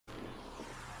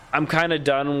I'm kind of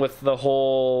done with the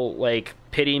whole like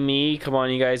pity me. Come on,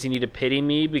 you guys, you need to pity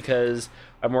me because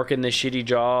I'm working this shitty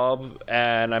job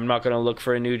and I'm not going to look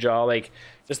for a new job. Like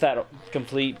just that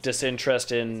complete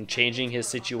disinterest in changing his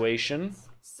situation.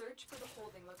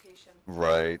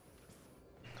 Right.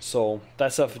 So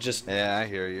that stuff just Yeah, I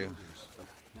hear you.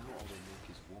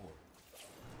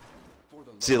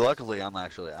 See, luckily, I'm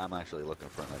actually looking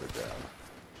for another job,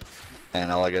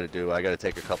 and all I got to do, I got to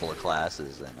take a couple of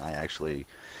classes, and I actually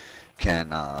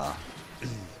can, I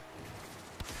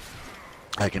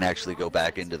can actually go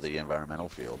back into the environmental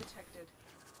field.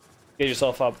 get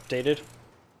yourself updated.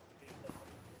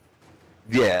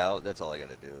 Yeah, that's all I got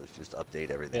to do is just update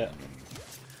everything. Yeah. And,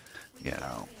 you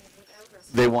know,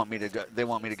 they want me to go. They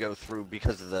want me to go through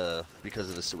because of the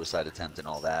suicide attempt and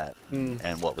all that,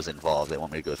 and what was involved. They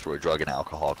want me to go through a drug and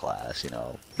alcohol class. You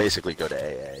know, basically go to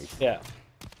AA. Yeah.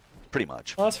 Pretty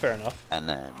much. Well, that's fair enough. And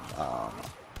then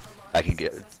I can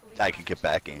get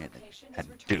back in, and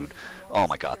dude, oh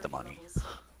my god, the money.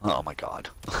 Oh my god.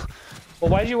 Well,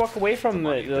 why did you walk away from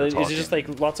money it? they're Is it just talking.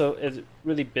 like lots of? Is it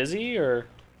really busy or?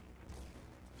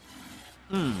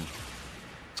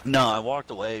 No, I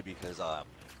walked away because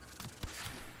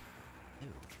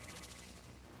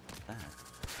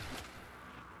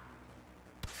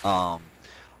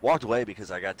walked away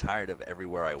because I got tired of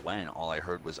everywhere I went. All I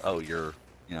heard was, "Oh, you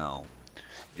know,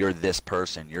 you're this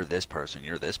person, you're this person,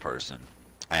 you're this person,"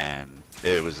 and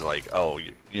it was like, "Oh,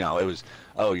 it was,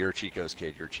 oh, you're Chico's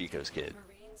kid, you're Chico's kid,"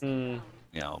 you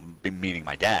know, meaning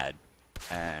my dad,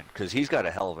 and because he's got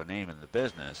a hell of a name in the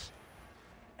business,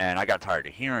 and I got tired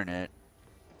of hearing it,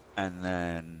 and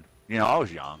then I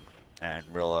was young and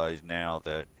realized now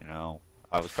that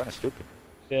I was kind of stupid.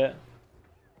 Yeah.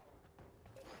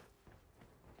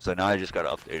 So now I just got to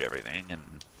update everything, and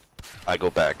I go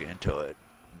back into it,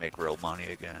 make real money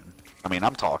again. I mean,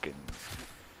 I'm talking,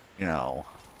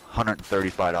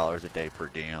 $135 a day per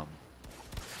diem,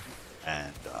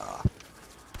 and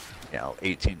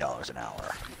 $18 an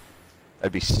hour.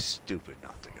 I'd be stupid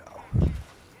not to go.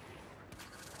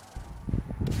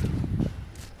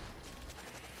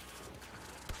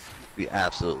 Be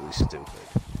absolutely stupid,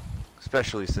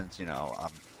 especially since I'm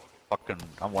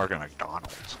working at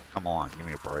McDonald's. Come on, give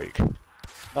me a break.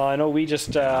 I know we just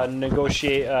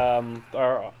negotiate.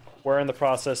 We're in the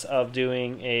process of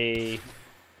doing a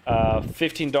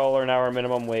 $15 an hour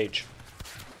minimum wage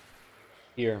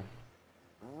here.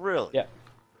 Really? Yeah.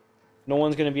 No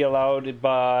one's going to be allowed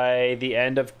by the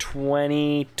end of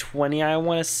 2020, I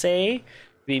want to say, to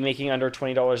be making under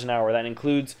 $20 an hour. That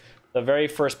includes the very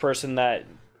first person that,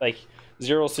 like,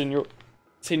 zero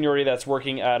seniority that's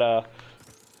working at a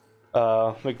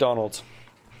McDonald's.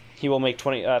 He will make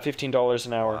 $15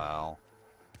 an hour. Wow.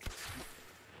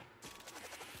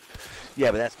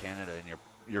 Yeah, but that's Canada, and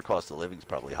your cost of living's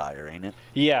probably higher, ain't it?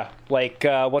 Yeah, like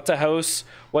what's a house?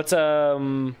 What's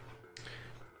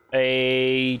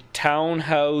a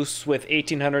townhouse with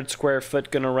 1,800 square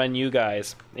foot gonna run you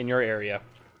guys in your area?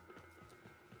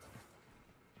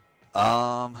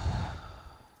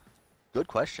 Good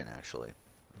question, actually.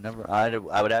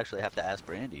 I would actually have to ask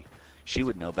Brandy. She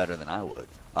would know better than I would.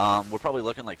 We're probably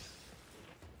looking like,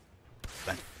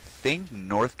 I think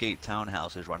Northgate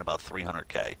townhouses run about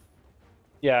 300K.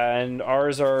 Yeah, and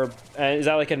ours are. Is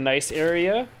that like a nice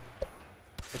area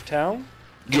of town?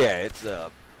 Yeah, it's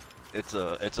a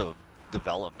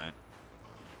development.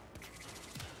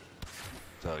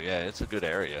 So yeah, it's a good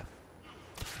area.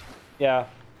 Yeah,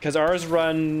 because ours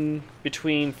run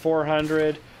between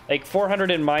 400, like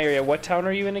 400 in my area. What town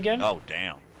are you in again? Oh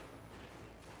damn.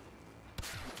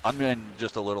 I'm in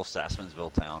just a little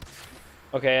Sassmansville town.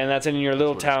 Okay, and that's in your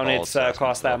little That's town. what It's it's called,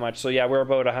 cost that Sassmansville. much. So yeah, we're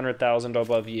about 100,000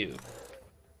 above you.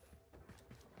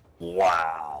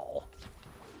 Wow.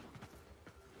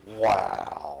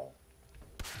 Wow.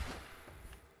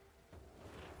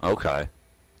 Okay.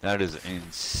 That is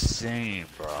insane,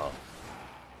 bro.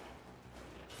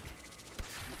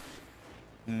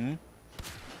 Hmm?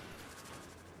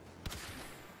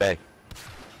 Bay.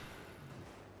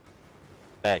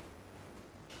 Bay.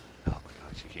 Oh my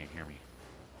god, she can't hear me.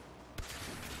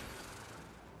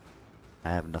 I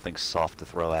have nothing soft to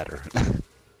throw at her.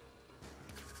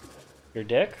 Your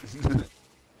dick?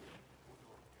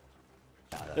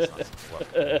 Nah, that's not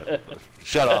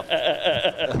Shut up.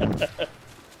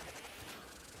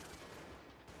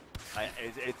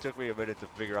 It took me a minute to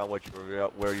figure out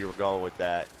where you were going with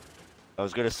that. I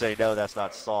was gonna say no, that's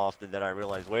not soft, and then I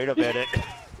realized, wait a minute.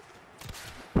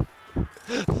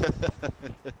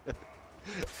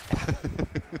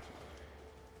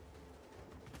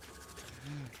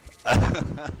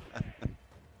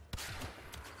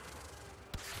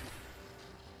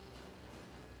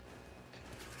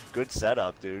 Good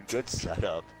setup, dude. Good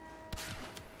setup.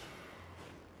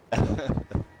 I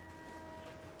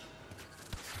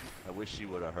wish she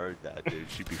would have heard that, dude.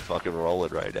 She'd be fucking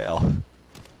rolling right now.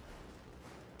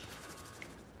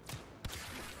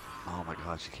 Oh my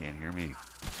god, she can't hear me.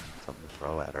 Something to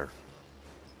throw at her.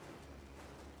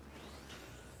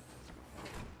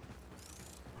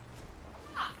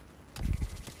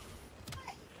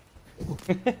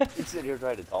 He's sitting here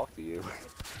trying to talk to you.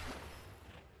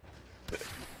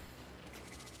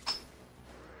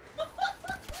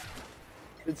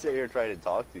 Been sitting here trying to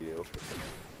talk to you.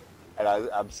 And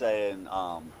I'm saying,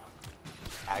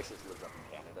 Axis lives up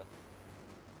in Canada.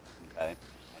 Okay?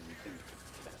 And you can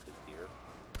benefit here.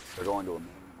 They're going to a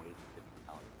minimum wage of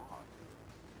 $50 an hour.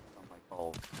 So I'm like,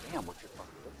 oh, damn, what's your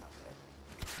fucking living out there?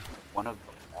 One of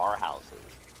our houses.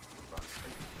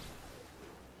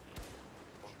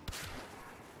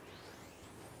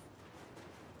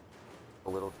 A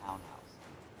little townhouse.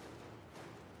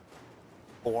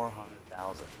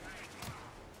 400,000.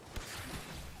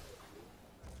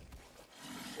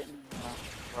 Sitting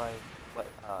right,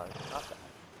 shop that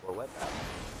or wet that.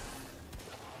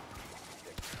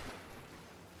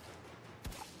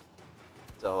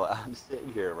 So I'm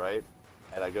sitting here, right,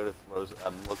 and I go to throw.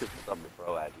 I'm looking for something to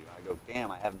throw at you. I go, damn,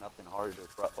 I have nothing hard to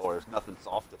throw, or there's nothing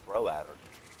soft to throw at her.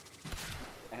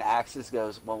 And Axis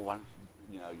goes, well, why don't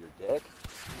you know, your dick?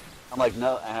 I'm like,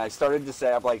 no, and I started to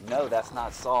say, I'm like, no, that's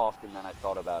not soft, and then I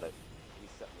thought about it. He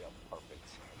set me up perfect.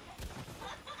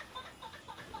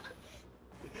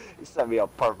 He set me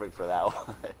up perfect for that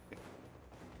one.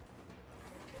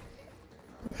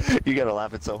 You gotta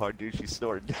laugh at so hard, dude. She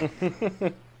snorted.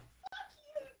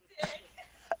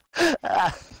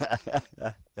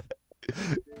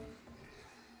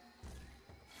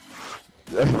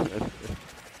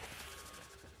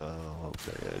 Oh,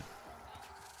 man.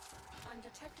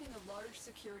 A large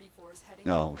security force heading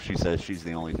No, she says she's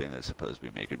the only thing that's supposed to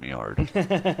be making me hard.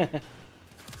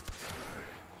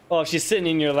 Well, if she's sitting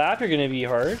in your lap, you're gonna be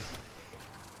hard.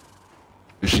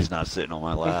 She's not sitting on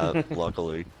my lap,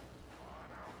 luckily.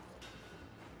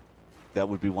 That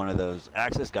would be one of those.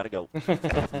 Access, gotta go.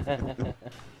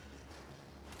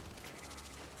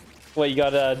 What, you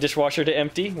got a dishwasher to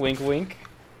empty? Wink, wink.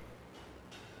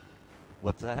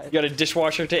 What's that? You got a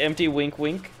dishwasher to empty? Wink,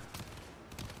 wink.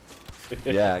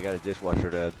 Yeah, I got a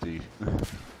dishwasher to empty.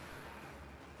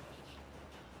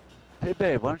 Hey,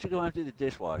 babe, why don't you go empty the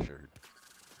dishwasher?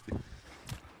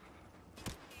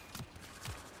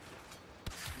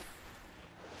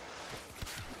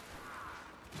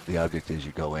 The object is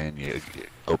you go in, you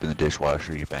open the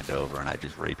dishwasher, you bend over, and I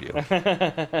just rape you.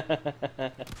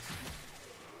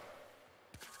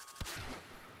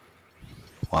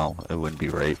 Well, it wouldn't be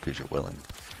rape because you're willing.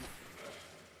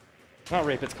 Not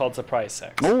rape, it's called surprise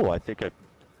sex. Oh, I think I...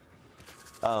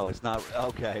 Oh, it's not...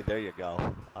 Okay, there you go.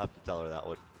 I'll have to tell her that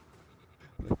one.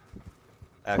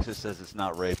 Axis says it's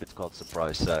not rape, it's called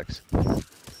surprise sex.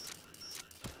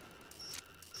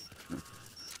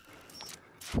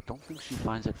 Don't think she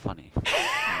finds it funny.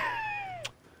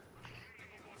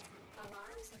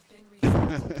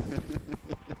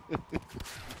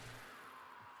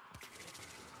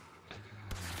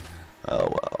 Oh,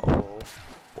 wow.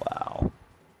 Wow.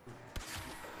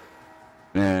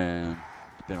 Man,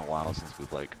 it's been a while since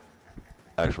we've, like,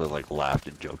 actually, like, laughed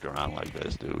and joked around like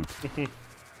this, dude.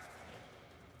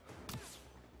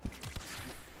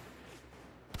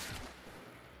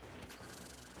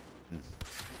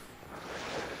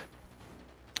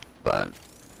 But,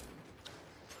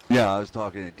 yeah, I was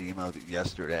talking to Demo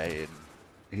yesterday, and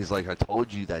he's like, I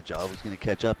told you that job was going to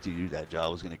catch up to you, that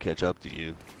job was going to catch up to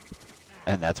you.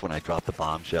 And that's when I dropped the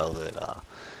bombshell that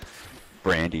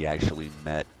Brandy actually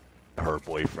met her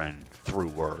boyfriend through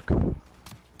work.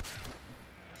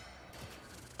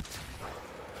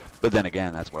 But then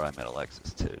again, that's where I met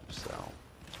Alexis too, so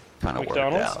kind of worked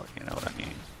out, you know what I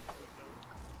mean?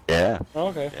 Yeah. Oh,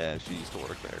 okay. Yeah, she used to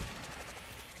work there.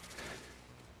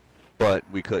 But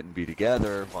we couldn't be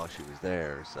together while she was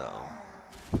there, so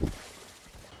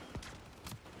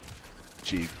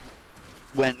she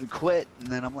went and quit, and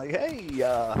then I'm like, hey, you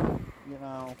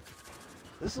know,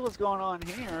 this is what's going on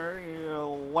here. You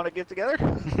want to get together?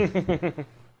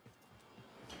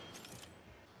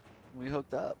 We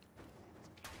hooked up.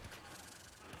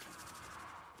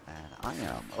 And I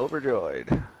am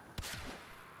overjoyed.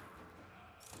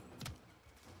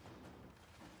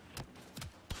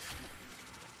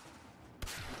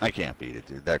 I can't beat it,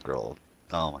 dude. That girl,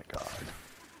 oh my god.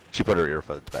 She put her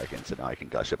earphones back in, so now I can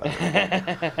gush about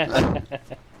it.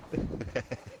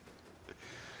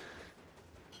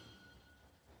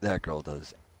 That girl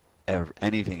does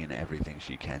anything and everything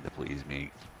she can to please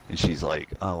me. And she's like,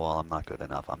 oh, well, I'm not good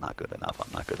enough, I'm not good enough,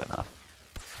 I'm not good enough.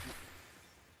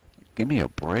 Give me a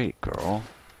break, girl.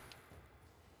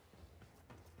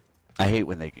 I hate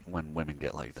when women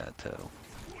get like that, too.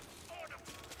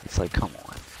 It's like, come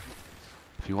on.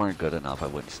 If you weren't good enough, I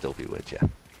wouldn't still be with you.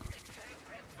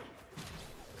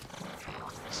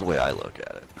 That's the way I look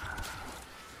at it.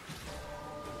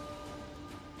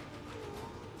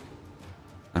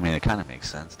 I mean, it kind of makes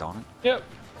sense, don't it? Yep.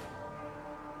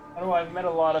 I don't know, I've met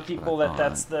a lot of people that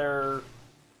that's their,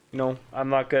 you know, I'm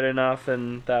not good enough,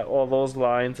 and that all those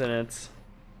lines, and it's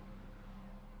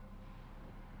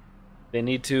they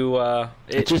need to.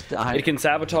 It can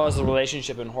sabotage the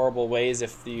relationship in horrible ways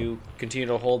if you continue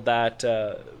to hold that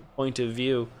point of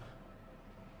view.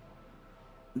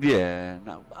 Yeah,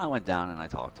 no, I went down and I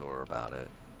talked to her about it,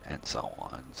 and so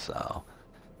on. So,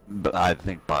 but I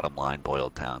think bottom line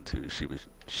boiled down to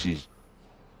she's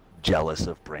jealous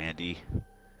of Brandy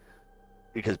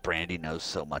because Brandy knows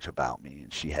so much about me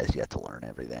and she has yet to learn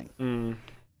everything. Mm.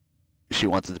 She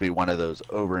wants it to be one of those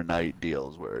overnight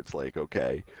deals where it's like,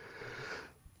 okay,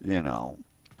 you know,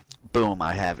 boom,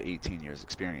 I have 18 years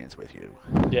experience with you.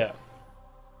 Yeah.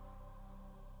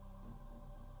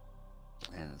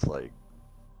 And it's like,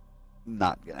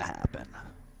 not gonna happen.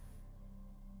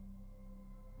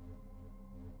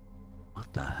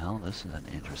 What the hell? This is an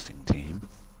interesting team.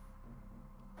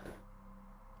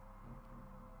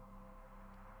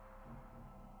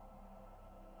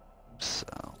 So,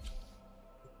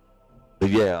 but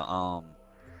yeah,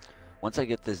 once I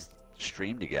get this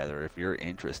stream together, if you're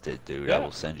interested, dude, I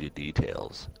will send you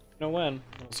details. You know when?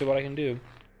 I'll see what I can do.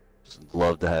 Just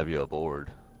love to have you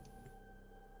aboard.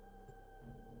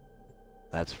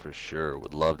 That's for sure.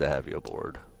 Would love to have you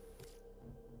aboard.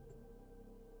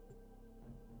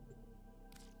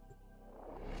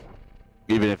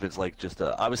 Even if it's like just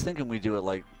a... I was thinking we do it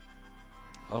like...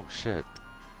 Oh, shit.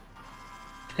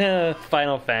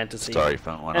 Final Fantasy. Sorry,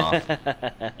 phone went off.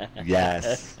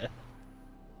 Yes.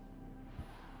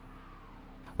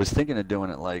 Was thinking of doing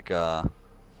it like,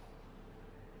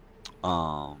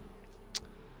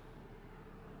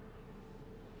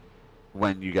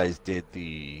 when you guys did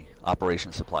the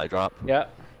Operation Supply Drop. Yeah.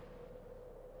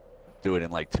 Do it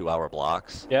in like 2-hour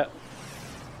blocks. Yeah.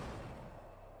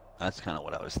 That's kind of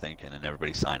what I was thinking, and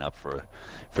everybody sign up for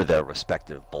their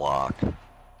respective block.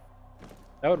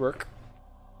 That would work.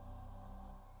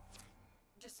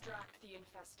 Distract the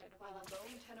infested while a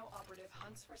lone Tenno operative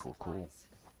hunts for Cool,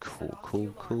 supplies.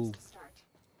 cool.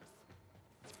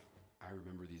 I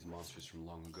remember these monsters from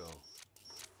long ago.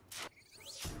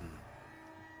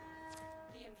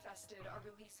 The infested are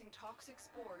releasing toxic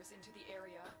spores into the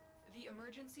area. The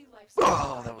emergency life support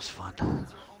Oh, that was fun.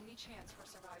 is your only chance for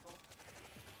survival.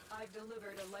 I've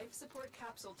delivered a life support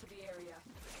capsule to the area.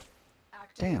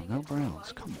 Damn, no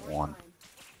browns. Come on.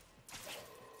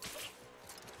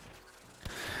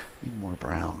 Need more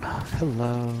brown.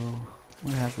 Hello.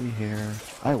 What have we here?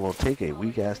 I will take a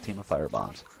weak-ass team of fire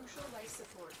bombs. Crucial life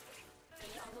support.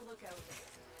 Be on the lookout.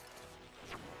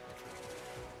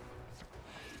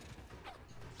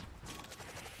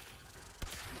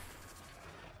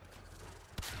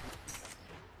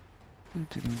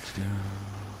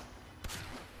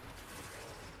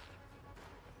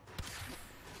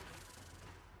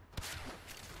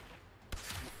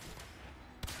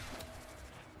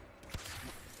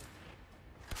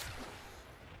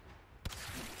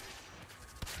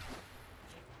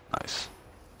 Nice.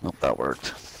 Nope, that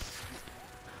worked.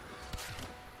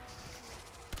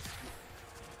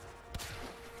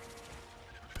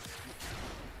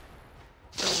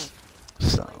 So,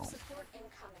 Support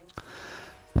incoming.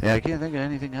 yeah, I can't think of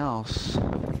anything else at the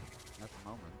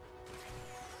moment.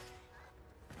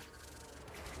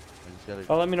 I just gotta,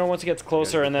 Well, let me know once it gets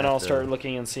closer, get and then that, I'll start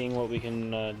looking and seeing what we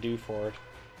can do for it.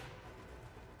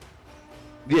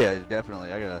 yeah,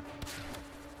 definitely. I gotta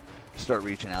start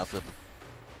reaching out to,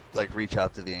 like, reach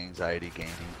out to the Anxiety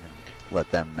Gaming and let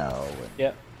them know and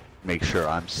Yep. make sure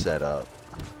I'm set up.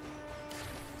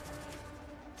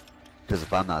 Because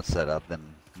if I'm not set up, then,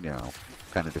 you know,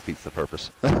 kind of defeats the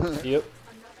purpose. Yep. Another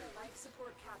life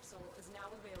support capsule is now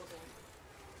available.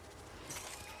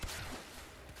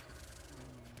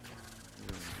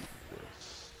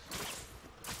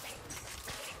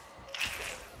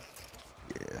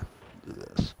 Yeah, do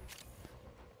this.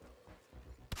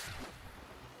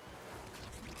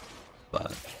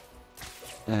 But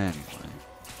anyway,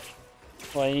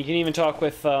 Well, and you can even talk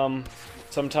with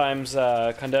sometimes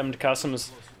Condemned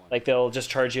Customs, like they'll just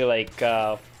charge you like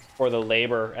for the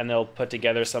labor, and they'll put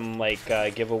together some like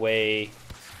giveaway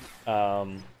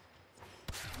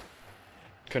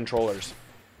controllers,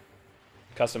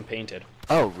 custom painted.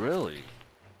 oh really?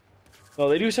 Well,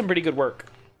 they do some pretty good work.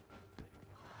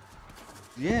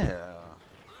 Yeah.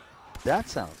 That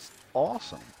sounds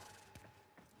awesome.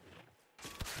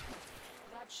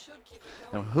 That should keep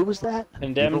it Now, going. who was that?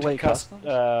 Condemned Giveaway Customs?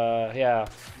 yeah.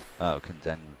 Oh,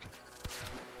 Condemned.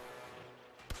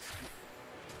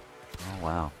 Oh,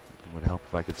 wow. It would help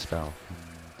if I could spell.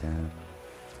 Condemned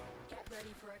Get ready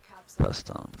for a capsule.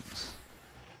 Customs.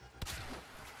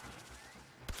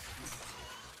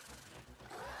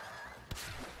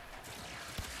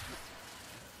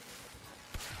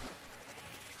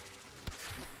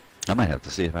 I might have to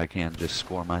see if I can just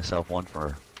score myself one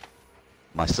for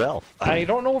myself. I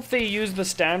don't know if they use the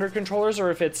standard controllers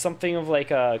or if it's something of like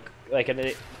a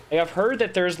I've heard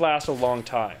that theirs last a long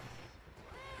time.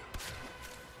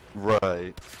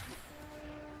 Right.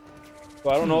 So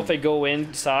I don't know if they go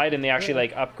inside and they actually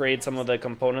like upgrade some of the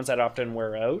components that often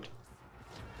wear out.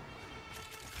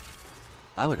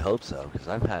 I would hope so, because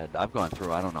I've gone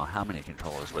through I don't know how many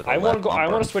controllers with. I want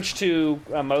to switch to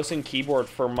a mouse and keyboard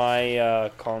for my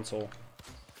console.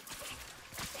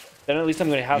 Then at least I'm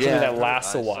going to have something that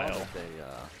lasts a while.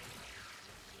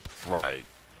 Right.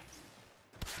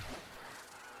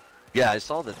 Yeah, I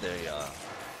saw that they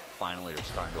finally are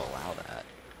starting to allow that.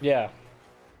 Yeah.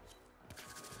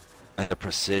 And the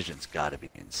precision's got to be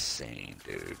insane,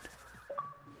 dude.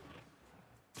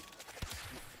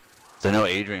 So I know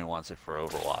Adrian wants it for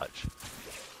Overwatch.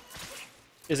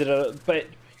 Is it a? But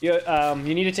you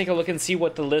need to take a look and see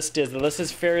what the list is. The list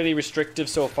is fairly restrictive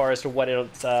so far as to what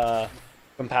it's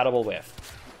compatible with.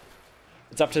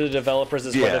 It's up to the developers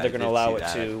as whether they're going to allow it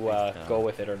to go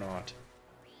with it or not.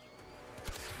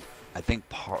 I think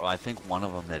one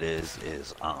of them that is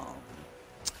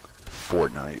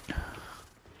Fortnite.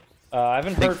 I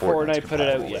haven't heard Fortnite put it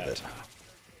out yet.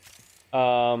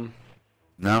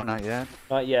 No, not yet.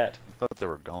 Not yet. I thought they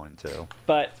were going to.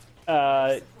 But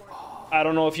I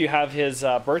don't know if you have his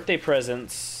birthday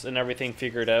presents and everything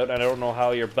figured out. I don't know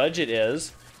how your budget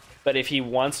is, but if he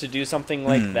wants to do something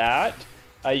like that,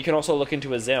 you can also look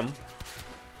into a Zim.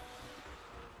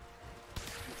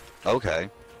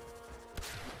 Okay.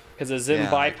 Because a Zim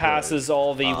bypasses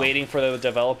all the waiting for the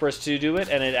developers to do it,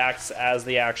 and it acts as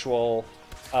the actual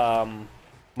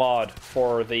mod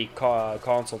for the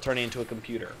console, turning into a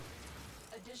computer.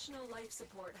 Additional life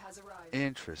support has arrived.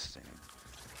 Interesting.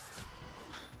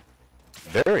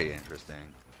 Very interesting.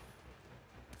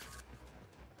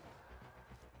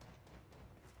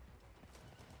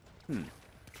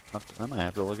 I might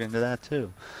have to look into that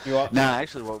too. Now,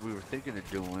 actually, what we were thinking of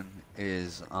doing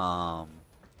is,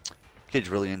 kid's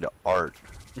really into art.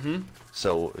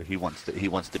 So he wants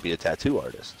to be a tattoo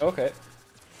artist. Okay.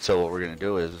 So what we're gonna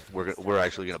do is we're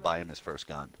actually gonna buy him his first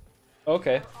gun.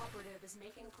 Okay. Operative is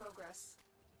making progress.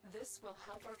 This will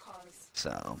help our cause.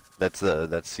 So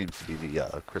that seems to be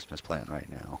the Christmas plan right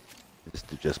now, is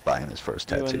to just buy him his first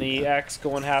tattoo. You and the X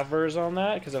going halvers on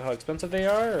that because of how expensive they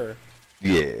are, or?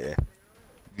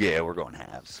 Yeah, we're going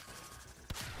halves.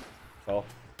 Well,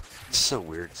 it's so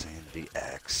weird saying the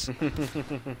X.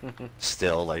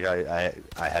 Still, like I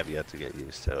have yet to get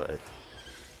used to it.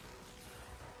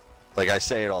 Like I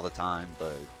say it all the time,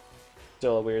 but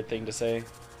still a weird thing to say.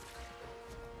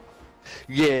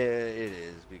 yeah, it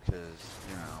is because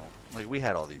like we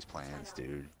had all these plans,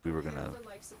 dude. We were gonna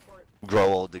Life support. grow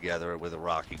old together with a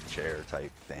rocking chair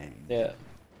type thing. Yeah.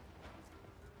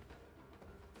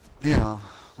 You know,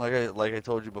 like I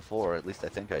told you before, at least I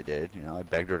think I did. You know, I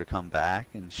begged her to come back,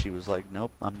 and she was like,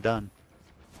 "Nope, I'm done."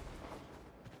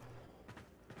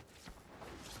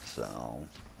 So,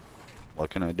 what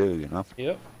can I do? You know.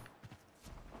 Yep.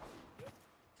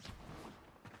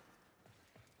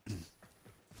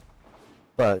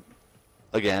 But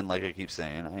again, like I keep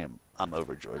saying, I'm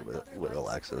overjoyed with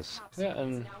Alexis. Yeah,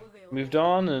 and moved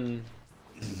on and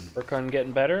work on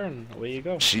getting better, and away you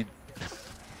go. She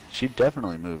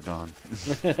definitely moved on.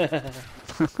 Life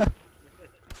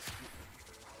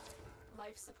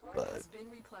support But- has been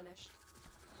replenished.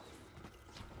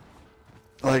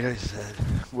 Like I said,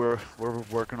 we're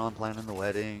working on planning the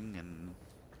wedding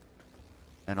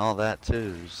and all that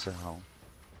too. So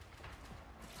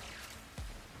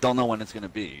don't know when it's gonna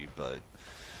be, but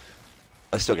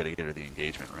I still gotta get her the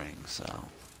engagement ring. So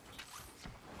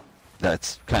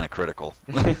that's kind of critical.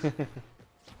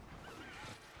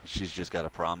 She's just got a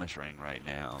promise ring right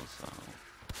now, so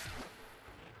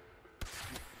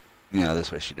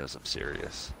this way she knows I'm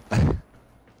serious.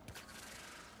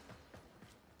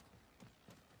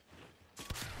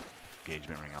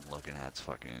 Engagement ring I'm looking at's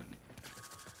fucking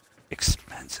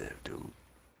expensive, dude.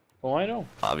 Oh, I know.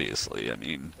 Obviously, I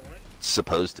mean, it's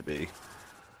supposed to be.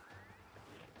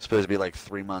 It's supposed to be like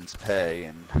 3 months pay,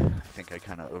 and I think I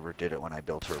kind of overdid it when I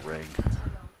built her ring.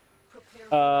 Prepare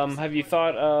Have you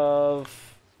thought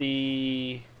of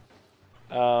the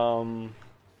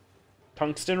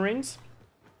tungsten rings?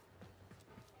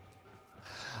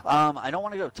 I don't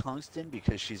want to go tungsten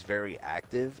because she's very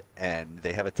active and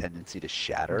they have a tendency to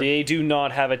shatter. They do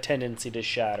not have a tendency to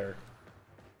shatter.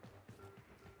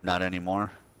 Not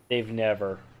anymore. They've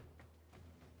never.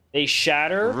 They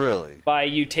shatter Really? by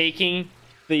you taking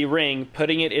the ring,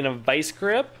 putting it in a vice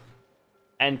grip,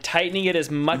 and tightening it as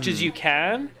much as you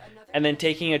can, and then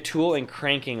taking a tool and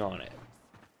cranking on it.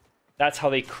 That's how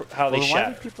they Well, why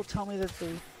shatter. would people tell me that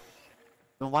they?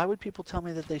 Then why would people tell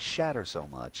me that they shatter so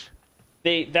much?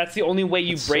 That's the only way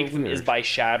you That's break so them is weird. by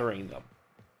shattering them.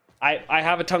 I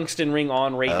have a tungsten ring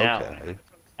on right now, Okay.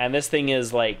 and this thing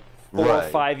is like 4 or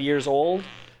Right. 5 years old,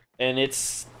 and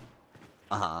it's.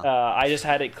 Uh-huh. I just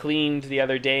had it cleaned the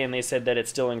other day, and they said that it's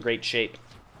still in great shape.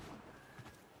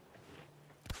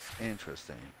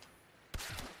 Interesting.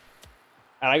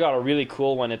 And I got a really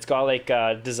cool one. It's got like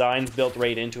designs built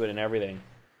right into it and everything.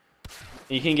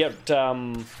 You can get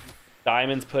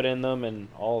diamonds put in them and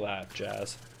all that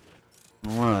jazz.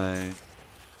 Right.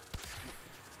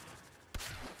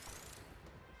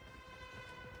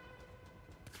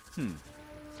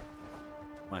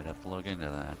 Might have to look into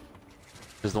that.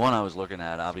 Because the one I was looking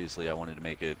at, obviously, I wanted to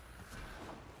make it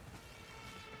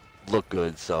look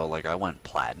good, so like I went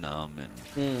platinum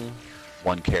and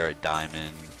 1 carat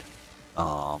diamond.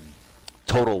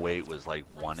 Total weight was like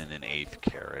 1 1/8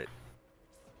 carat.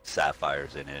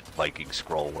 Sapphires in it, Viking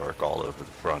scroll work all over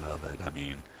the front of it. I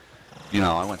mean, you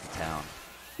know, I went to town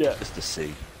Yeah. just to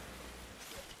see.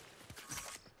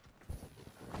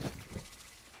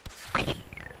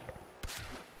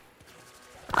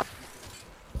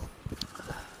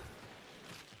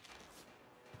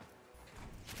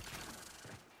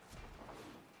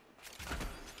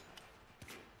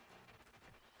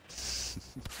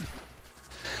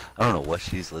 I don't know what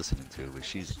she's listening to, but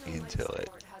she's into it.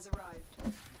 Has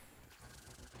arrived.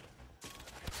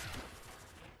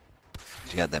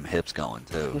 She got them hips going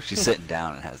too. She's sitting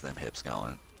down and has them hips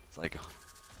going. It's like,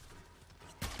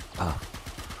 oh.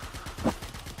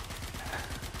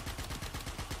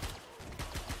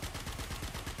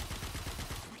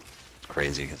 It's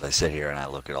crazy because I sit here and I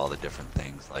look at all the different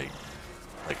things, like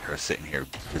her sitting here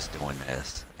just doing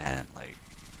this, and like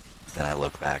then I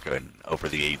look back and over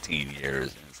the 18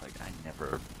 years, and it's like I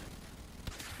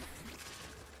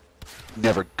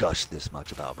never gushed this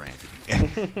much about Brandy.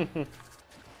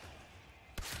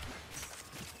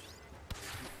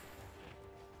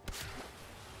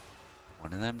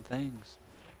 One of them things.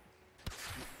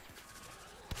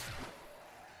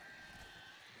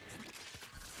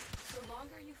 The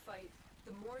longer you fight,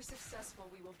 the more successful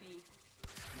we will be.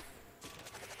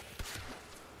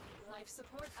 Life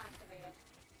support activated.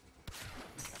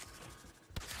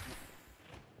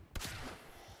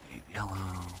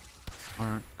 Yellow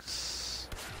works.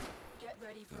 Get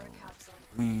ready for a capsule.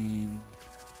 Green.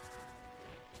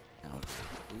 Now we go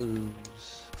with the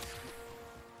blues.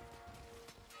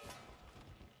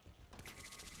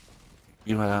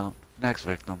 You out. Next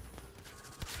victim.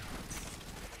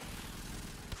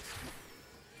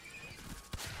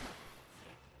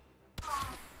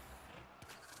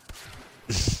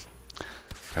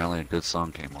 Apparently a good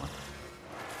song came on.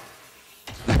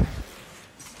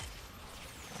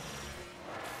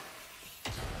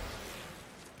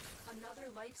 Another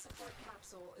life support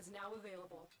capsule is now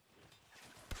available.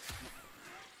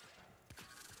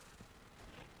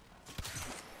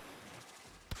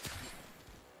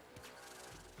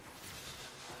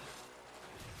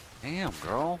 Damn,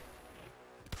 girl.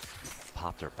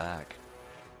 Popped her back.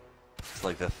 It's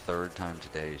like the 3rd time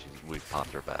today we've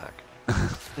popped her back.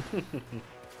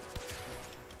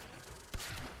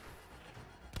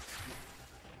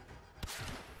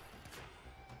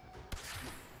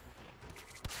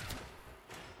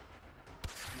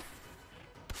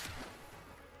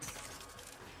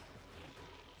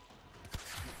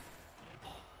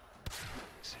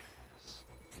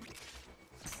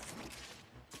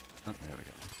 Oh, there we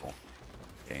go. Cool.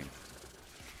 Game.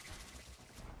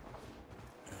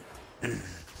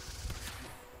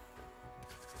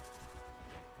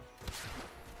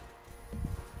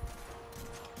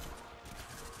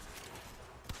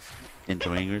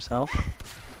 Enjoying yourself?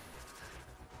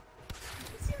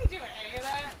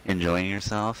 Enjoying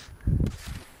yourself?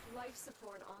 Life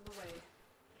support on the way.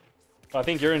 I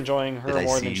think you're enjoying her Did I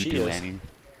more see than you she do is. any?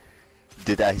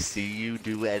 Did I see you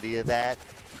do any of that?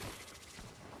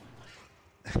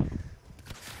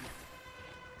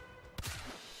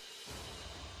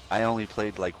 I only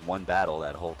played like 1 battle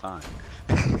that whole time.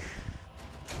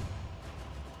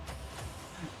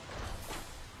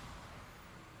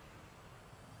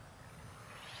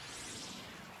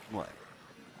 What?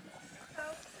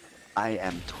 I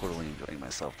am totally enjoying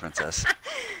myself, princess.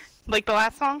 Like the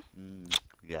last song?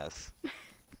 Yes.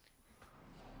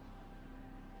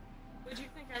 What do you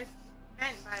think I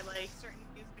meant by like certain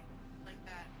music like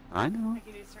that? I know. Like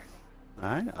you do certain things.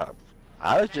 I know.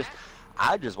 I was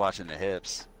just watching the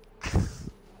hips.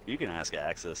 You can ask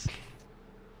Axis.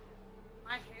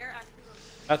 My hair actually looks.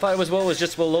 I thought it was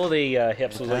just below the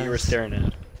hips was what you were staring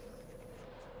at.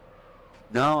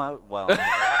 No, well. I'm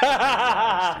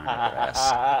staring at your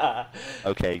ass.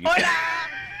 Okay, you can.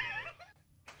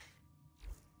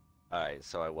 Alright,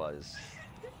 so I was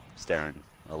staring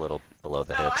a little below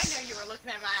the Oh, I hips. know you were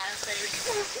looking at my ass, baby.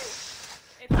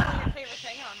 It's probably your favorite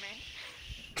thing on me.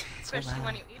 Especially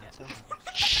when you eat it.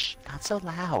 Shh, not so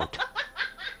loud.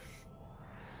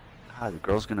 God, the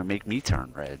girl's gonna make me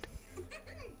turn red. Good.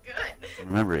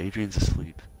 Remember, Adrian's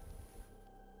asleep.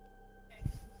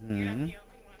 You're not the Hmm. only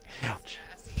one. Ouch.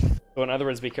 So in other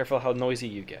words, be careful how noisy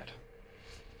you get.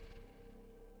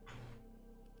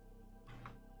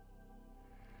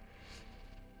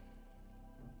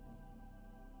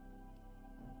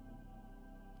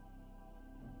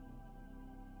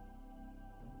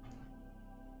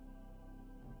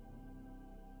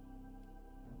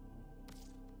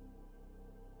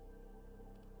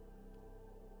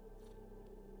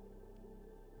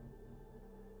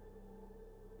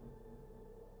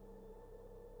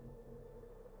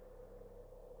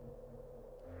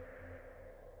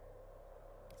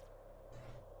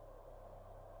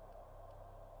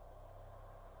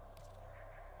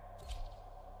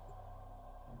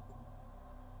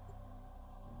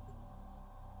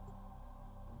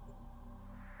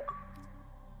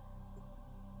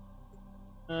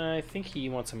 I think he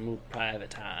wants to move private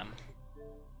time.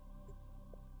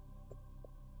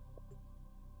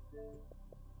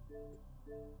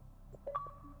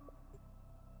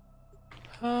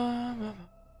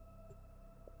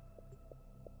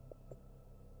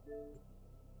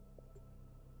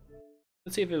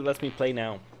 Let's see if it lets me play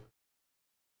now.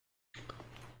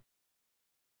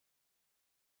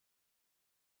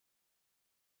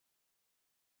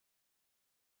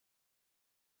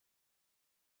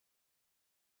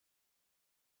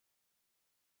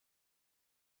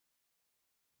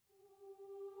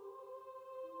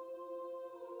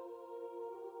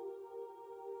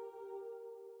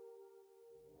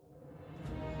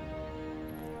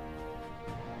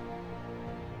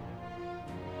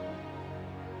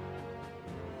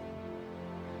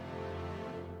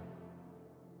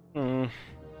 Hmm.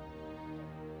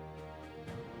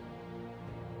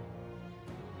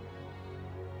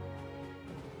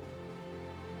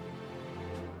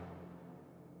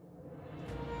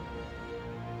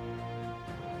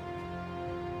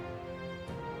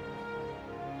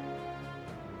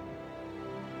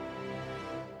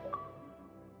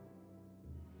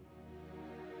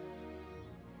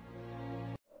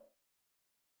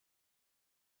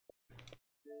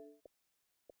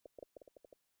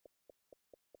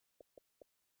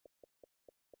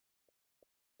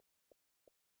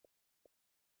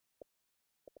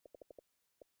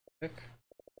 Here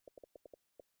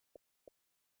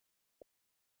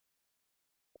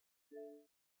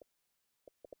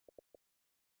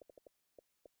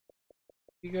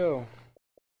you go.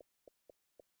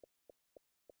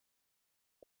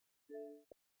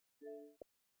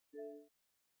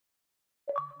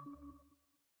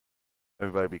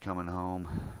 Everybody be coming home.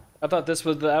 I thought that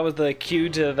was the cue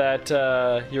to that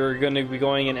you were going to be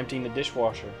going and emptying the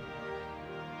dishwasher.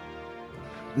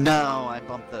 No, I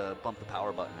bumped the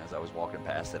power button as I was walking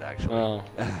past it. Actually, Oh.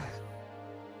 I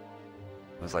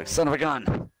was like, "Son of a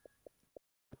gun!"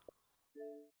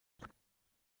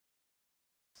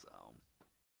 So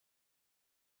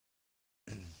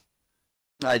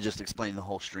I just explained the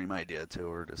whole stream idea to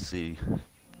her to see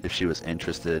if she was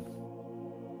interested.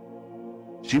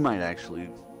 She might actually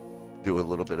do a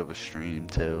little bit of a stream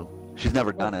too. She's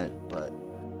never done it, but it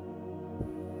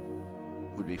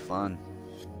would be fun.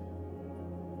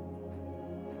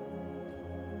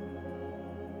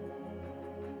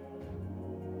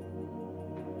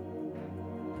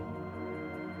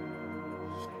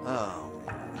 Oh,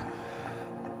 man.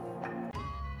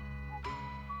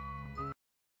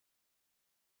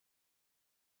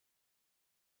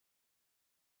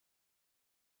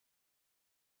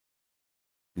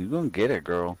 You gonna get it,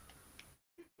 girl.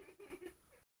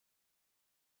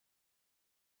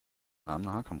 I'm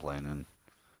not complaining.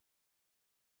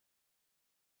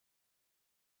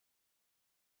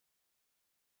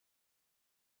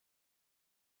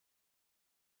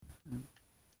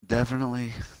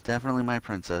 Definitely my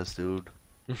princess, dude.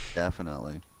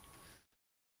 Definitely.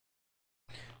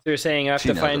 So you're saying I have She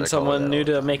to knows that I find call her someone that new all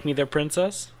the to time. make me their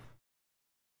princess?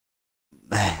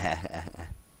 I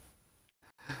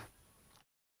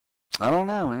don't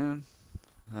know, man.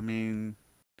 I mean,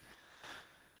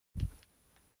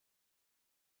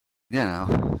 you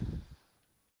know,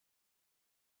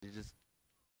 you just.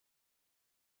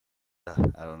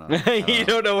 I don't know. You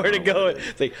don't know where to go.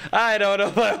 It's like, I don't know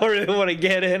if I really want to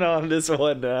get in on this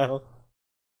one now.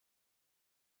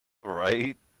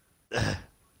 Right?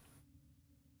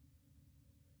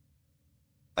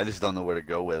 I just don't know where to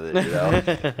go with it, you know?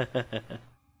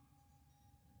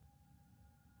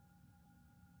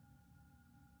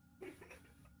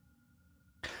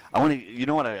 I want to, you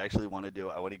know what I actually want to do?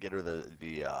 I want to get her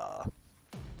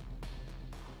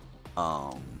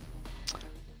um,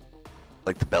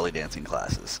 like the belly dancing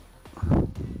classes.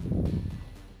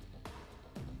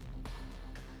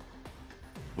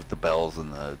 With the bells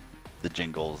and the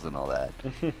jingles and all that.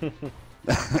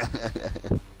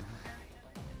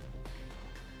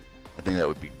 I think that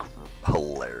would be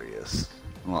hilarious.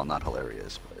 Well, not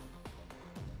hilarious, but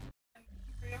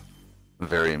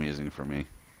very amusing for me.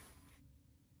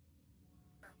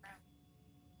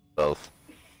 Both.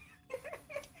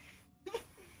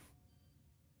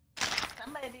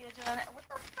 Somebody doing it. What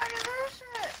the fuck is this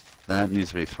shit? That needs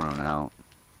to be thrown out.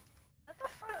 What the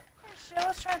fuck? She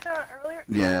was trying to throw it earlier.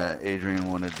 Yeah, Adrian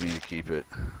wanted me to keep it.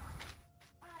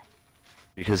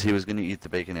 Because he was going to eat the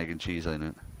bacon, egg, and cheese in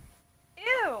it.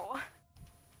 Ew.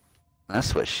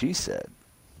 That's what she said.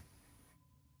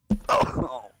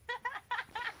 Oh.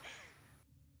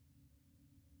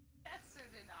 That's so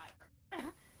denied.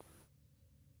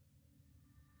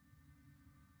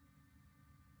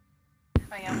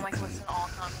 I am like listening to all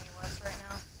Kanye West right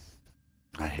now.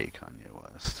 I hate Kanye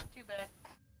West. Too bad.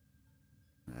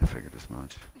 I figured as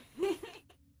much.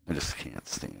 I just can't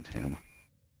stand him.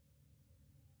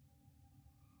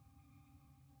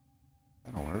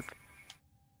 That'll work.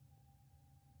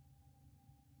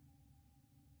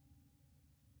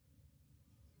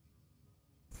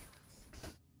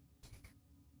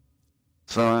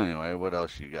 So anyway, what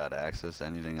else you got? Access?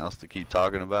 Anything else to keep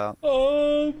talking about?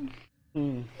 I'm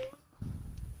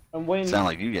waiting. Sound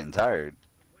like you getting tired.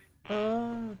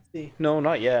 Let's see. No,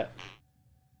 not yet.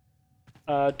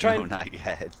 No, not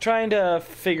yet. Trying to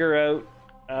figure out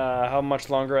how much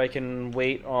longer I can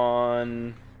wait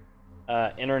on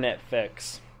internet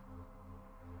fix.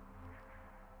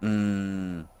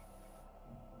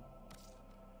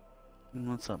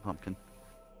 What's up, Pumpkin?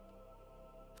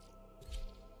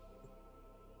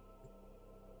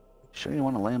 Sure you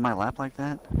want to lay in my lap like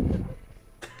that?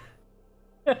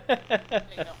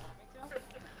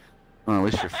 Well,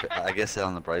 at least I guess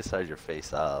on the bright side, your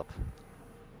face up.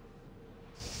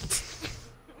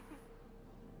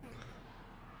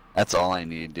 That's all I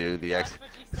need, dude.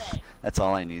 That's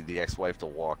all I need. The ex-wife to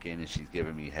walk in and she's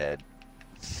giving me head.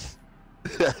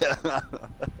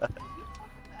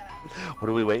 What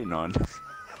are we waiting on?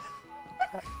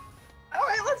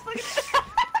 Alright, let's look at it.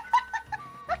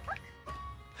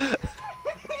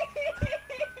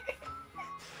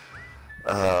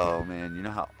 Oh man, you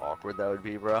know how awkward that would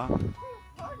be, bro?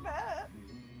 Fuck that.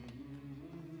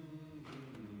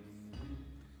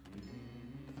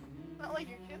 Not like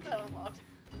your kids have unlocked.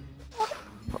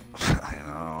 I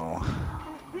know.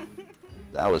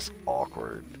 That was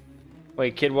awkward.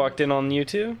 Wait, kid walked in on you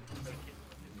too?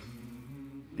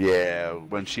 Yeah,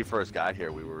 when she first got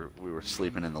here, we were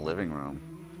sleeping in the living room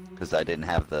because I didn't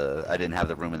have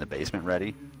the room in the basement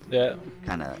ready. Yeah.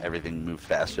 Kind of everything moved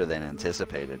faster than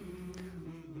anticipated,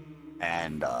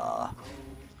 and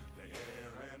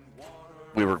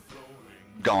we were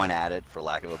going at it, for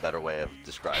lack of a better way of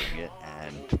describing it,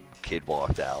 and kid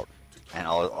walked out, and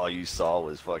all you saw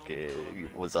was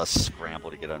us scramble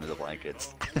to get under the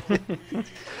blankets.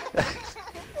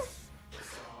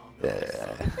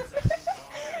 Yeah.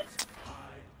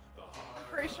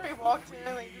 Pretty sure he walked in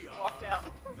and then he just walked out.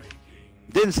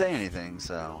 Didn't say anything,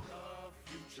 so.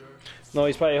 No,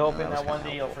 he's probably hoping that was that one kinda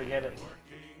day you'll helpful. forget it.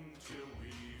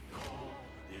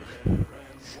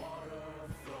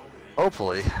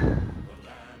 Hopefully.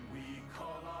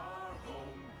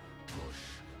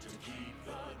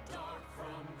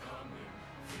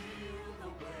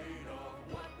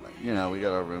 You know, we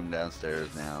got our room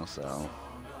downstairs now, so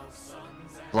as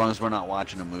long as we're not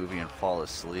watching a movie and fall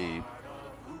asleep,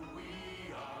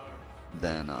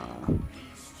 then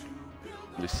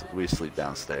we sleep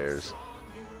downstairs.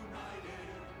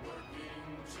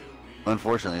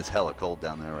 Unfortunately, it's hella cold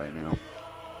down there right now.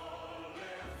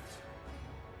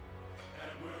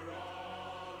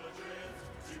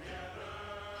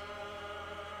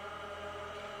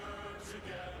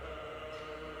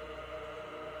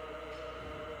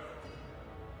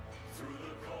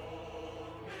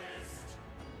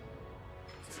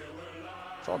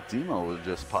 Thought Demo was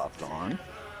just popped on.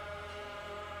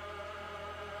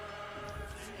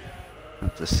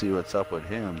 Have to see what's up with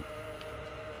him.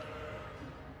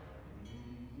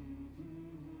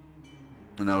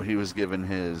 No, he was given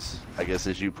his, I guess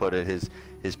as you put it,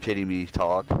 his pity me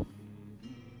talk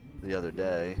the other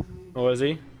day. What was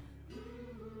he?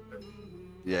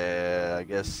 Yeah, I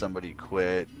guess somebody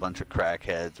quit, bunch of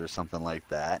crackheads or something like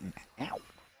that. And, ow.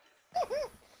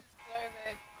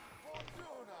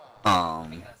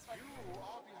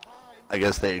 I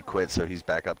guess they quit, so he's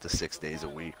back up to 6 days a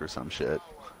week or some shit.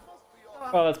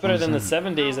 Well, that's better than the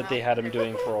 7 days that they had him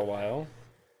doing for a while.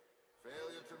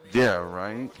 Yeah,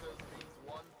 right?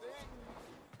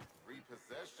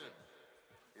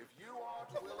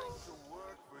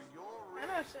 I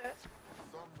know shit.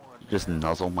 Just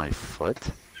nuzzle my foot?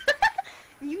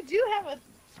 You do have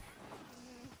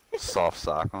a... Soft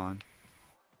sock on?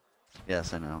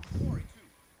 Yes, I know.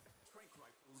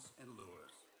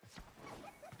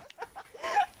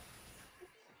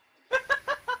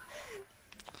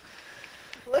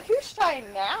 Look who's shy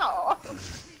now.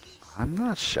 I'm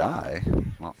not shy.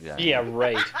 Well, yeah. Yeah,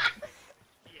 right.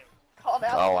 Called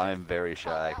out. Oh, I'm very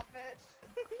shy. Called out,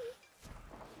 bitch.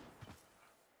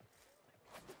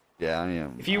 Yeah, I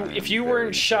am. If I you am weren't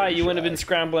very, shy, very you wouldn't have shy. been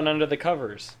scrambling under the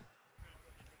covers.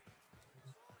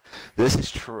 This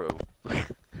is true.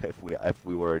 if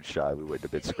we weren't shy, we wouldn't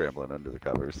have been scrambling under the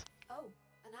covers. Oh,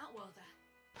 an outworlder.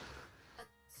 A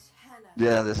tenor.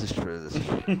 Yeah, this is true. This is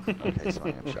true. Okay, so I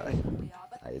am shy. We are,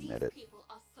 but I admit these it. people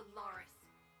are Solaris.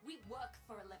 We work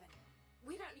for a living.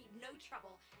 We don't need no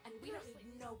trouble, and we don't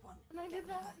need no one. And I did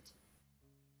that.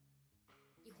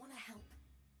 You want to help?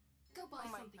 Go buy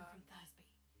Oh my something God. from Thursby.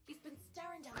 He's been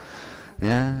staring down.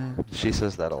 Yeah, she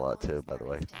says that a lot too, by the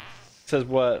way. Says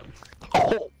what?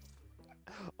 Oh,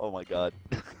 oh my god.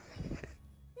 That's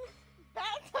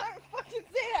how I fucking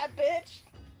say that, bitch.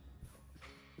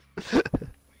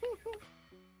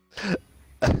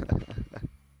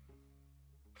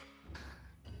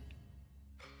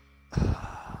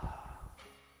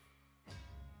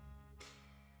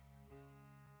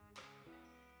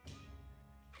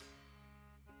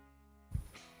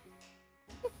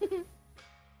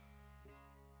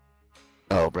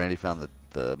 Oh, Brandy found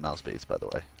the mouse base, by the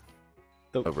way.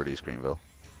 The- Over at East Greenville.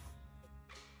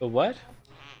 The what?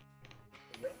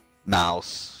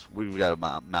 Mouse. We've got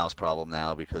a mouse problem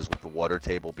now because with the water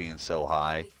table being so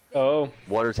high, Oh.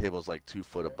 water table's like 2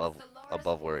 foot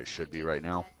above where it should be right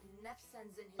now.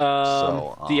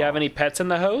 Do you have any pets in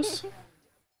the house?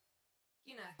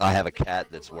 You know, I have a cat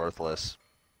that's worthless.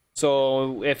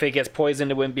 So if it gets poisoned,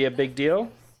 it wouldn't be a big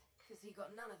deal? because he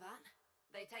got none of that.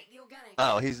 They take the organic.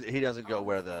 Oh, he doesn't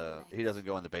go he doesn't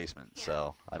go in the basement,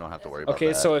 so I don't have to worry about Okay,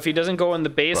 that. so if he doesn't go in the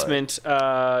basement,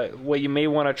 what you may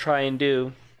want to try and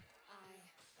do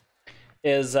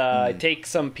is take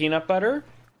some peanut butter,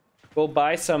 go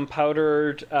buy some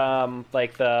powdered,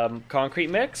 like the concrete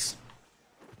mix,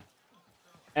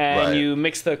 and Right. you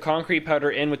mix the concrete powder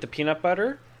in with the peanut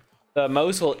butter. The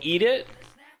mouse will eat it,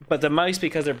 but the mice,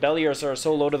 because their belly are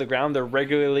so low to the ground, they're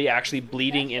regularly actually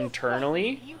bleeding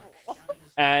internally,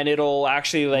 and it'll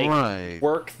actually like Right.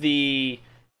 work the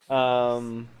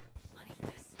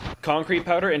concrete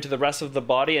powder into the rest of the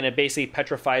body, and it basically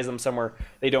petrifies them somewhere.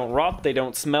 They don't rot, they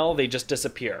don't smell, they just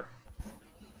disappear.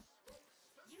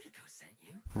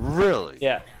 Really?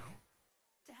 Yeah,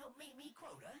 To help meet me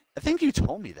quota? I think you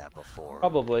told me that before.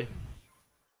 probably.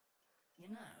 You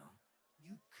know,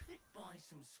 you could buy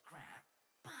some scrap,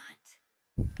 but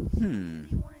Hmm.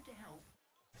 if you wanted to help,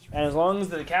 And as long as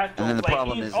the cat, And then the like,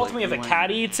 problem is, ultimately, like, if the you cat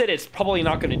went- eats it, it's probably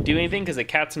not going to do anything because the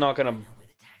cat's not going to with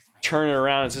a tax man, turn it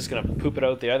around. It's just going to poop it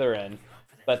out the other end.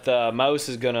 But the mouse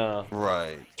is going to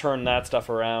Right. turn that stuff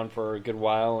around for a good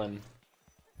while. And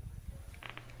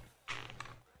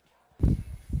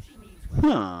she means well.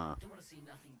 Huh. Don't want to see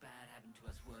nothing bad happen to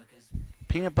us workers.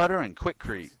 Peanut butter and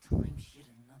Quickcrete. Time she had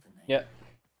another name. yeah,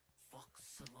 Fox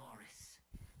Solaris,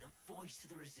 the voice of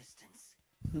the resistance,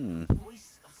 Hmm.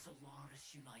 voice of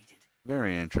Solaris United.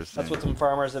 Very interesting. that's what some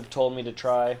farmers have told me to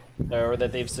try, or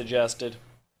that they've suggested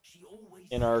She always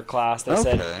in our class. They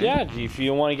said, Okay. yeah, if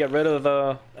you want to get rid of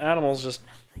the animals, just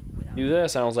do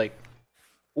this. And I was like,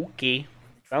 okay.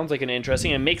 Sounds like an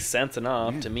interesting, it makes sense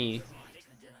enough to me. can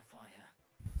identify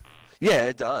her. Yeah,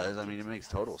 it does. I mean, it makes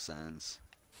total sense.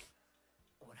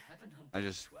 What happened on I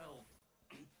just well,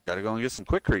 gotta go and get some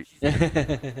Quickcrete.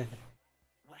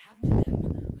 what happened to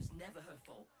them was never her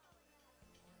fault.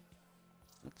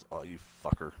 That's all, you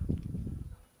fucker.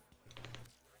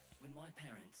 When my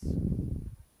parents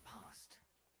passed,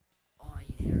 I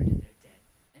inherited their debt,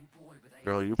 and boy, were they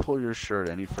Girl, you pull your shirt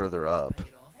any further up. take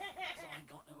it off, 'cause I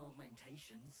got no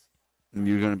augmentations.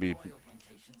 You're gonna be Oil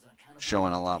plantations are cannibal.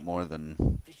 showing a lot more than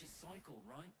Vicious cycle,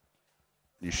 right?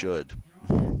 you should.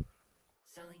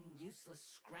 Selling useless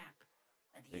scrap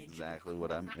at the edge of the Exactly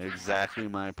what I'm. Exactly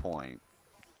my point.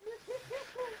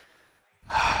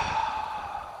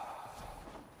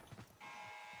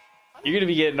 You're gonna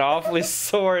be getting awfully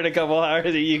sore in a couple hours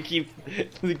if you keep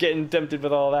getting tempted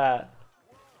with all that.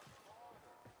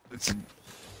 It's,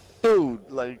 dude,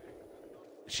 like,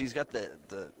 she's got the.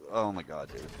 Oh my god,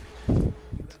 dude.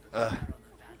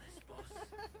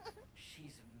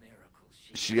 She's a miracle.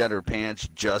 She got her pants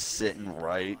just sitting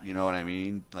right, you know what I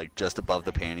mean? Like just above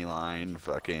the panty line,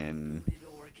 fucking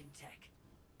Oregon Tech.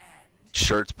 And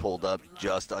shirts pulled up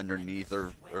just underneath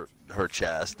her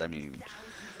chest. I mean,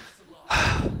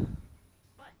 but you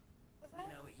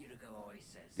know what Utica always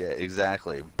says. yeah,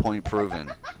 exactly. Point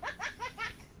proven.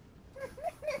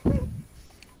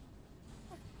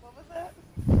 What was that?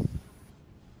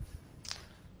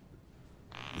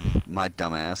 My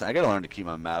dumbass. I gotta learn to keep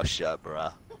my mouth shut,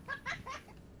 bruh.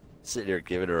 Sit here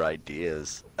giving her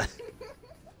ideas.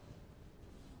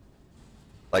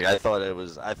 Like that's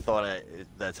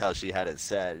how she had it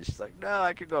set. She's like, no,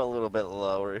 I could go a little bit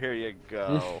lower. Here you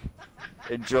go.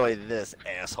 Enjoy this,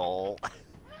 asshole.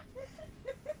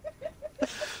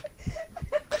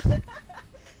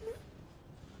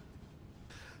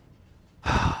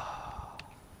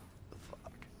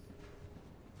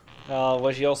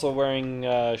 Was she also wearing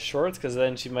shorts? Because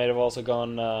then she might have also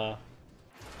gone.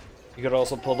 You could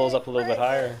also pull those up a little bit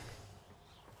higher.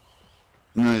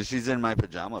 No, she's in my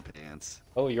pajama pants.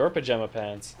 Oh, your pajama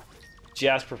pants. Did she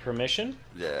ask for permission?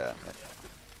 Yeah.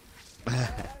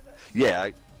 Yeah.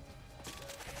 What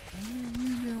are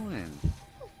you doing?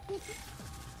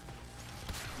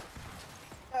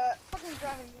 Fucking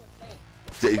driving me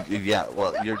insane. Yeah,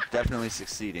 well, you're definitely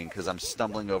succeeding because I'm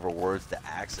stumbling over words to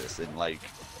Axis, and like,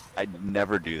 I'd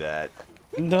never do that.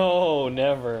 No,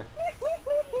 never.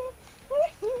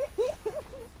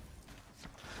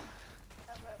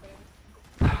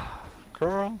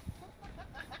 Girl.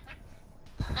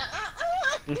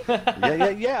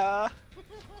 Yeah.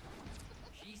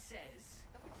 She says.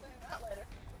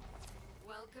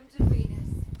 Welcome to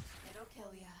Venus. It'll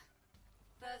kill ya.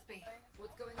 Thursby,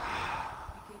 what's going on?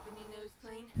 You keeping your nose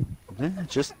clean? Yeah,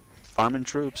 just farming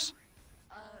troops.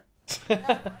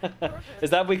 Is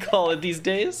that what we call it these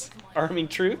days? Arming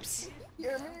troops?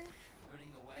 Hear me?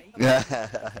 Running away. Yeah. Can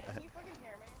you fucking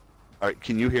hear me? All right,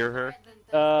 can you hear her?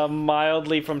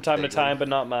 Mildly from time to time, but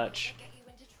not much. Get you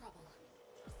into trouble.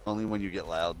 Only when you get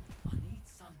loud. I need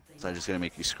something. So I'm just gonna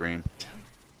make you scream.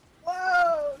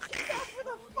 Whoa! Get off of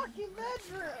the fucking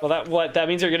bedroom! Well, that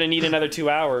means you're gonna need another 2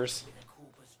 hours.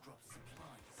 Corpus drops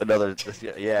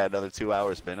supplies. Another 2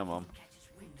 hours minimum. Catches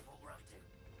wind of what we're up to.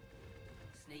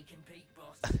 Sneak and peek,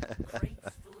 boss. Crates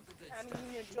full of the good I stuff.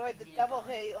 mean, you enjoyed the devil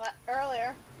hate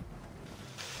earlier.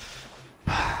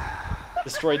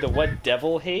 Destroyed the what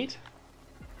devil hate?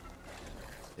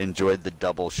 Enjoyed the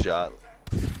double shot.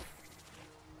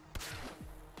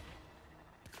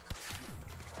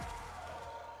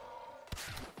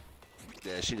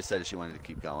 Yeah, she decided she wanted to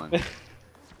keep going.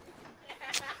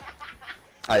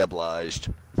 I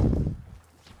obliged.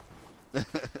 Yeah,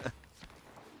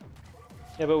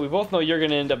 but we both know you're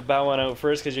gonna end up bowing out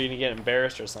first because you're gonna get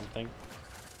embarrassed or something.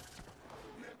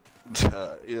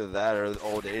 Either that or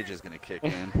old age is gonna kick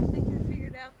in. I think you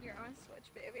figured out your own switch,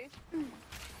 baby.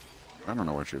 I don't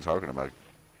know what you're talking about.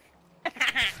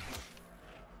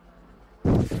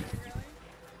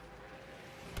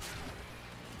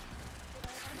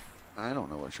 I don't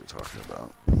know what you're talking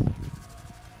about.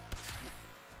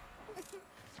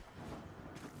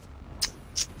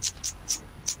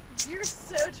 You're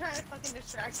so trying to fucking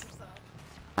distract yourself.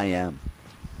 I am.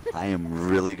 I am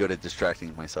really good at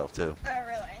distracting myself too. Oh,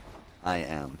 really? I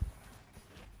am.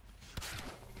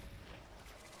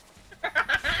 I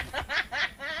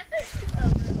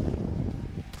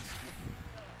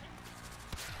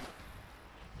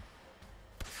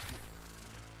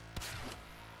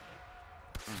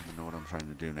don't even know what I'm trying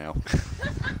to do now.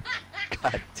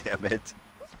 God damn it.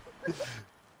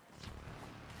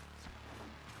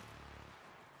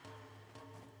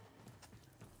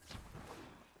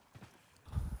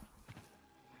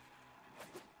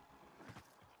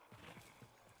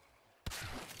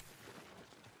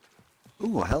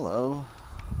 Ooh, hello.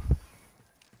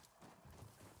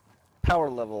 Power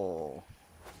level.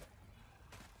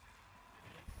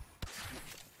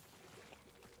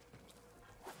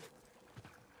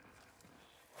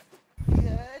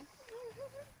 Good.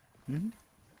 Hmm.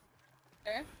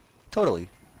 Sure. Totally.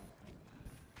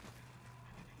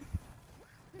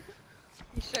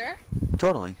 You sure?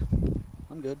 Totally.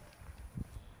 I'm good.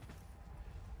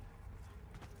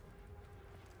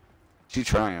 She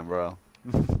trying, bro.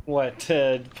 What,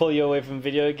 to pull you away from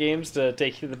video games to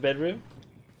take you to the bedroom?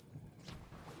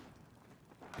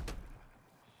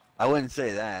 I wouldn't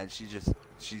say that. She's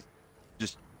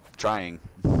just trying.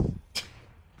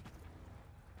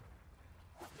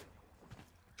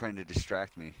 Trying to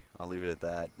distract me. I'll leave it at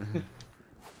that.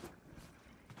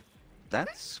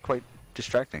 That's quite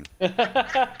distracting. Oh,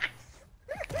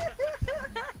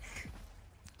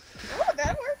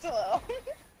 that worked a little.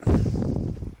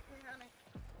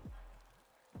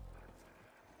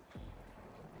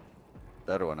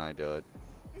 Better when I do it.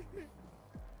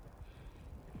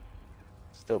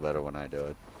 Still better when I do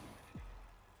it.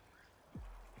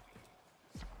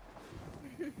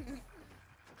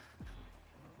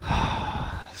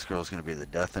 This girl's gonna be the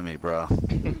death of me, bro.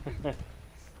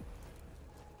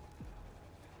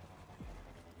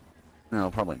 No,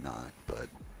 probably not, but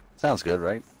sounds good,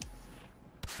 right?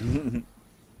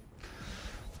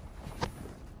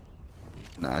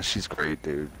 Nah, she's great,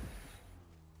 dude.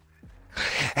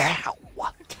 Ow!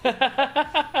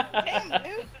 Damn,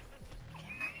 dude.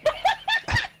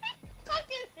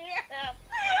 Fucking hear him.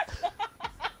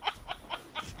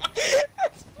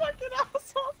 That's fucking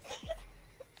awesome.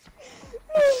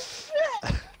 Oh, shit.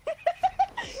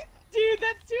 Dude,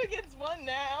 that's 2 against 1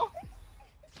 now.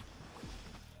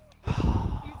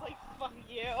 He's like, fuck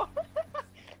you.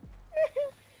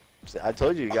 I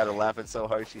told you gotta laugh at so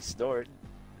hard she snored.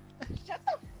 Shut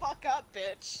the fuck up,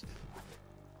 bitch.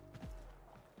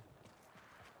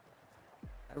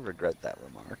 I regret that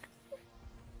remark.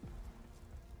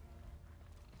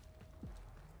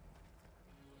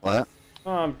 What?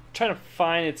 Oh, I'm trying to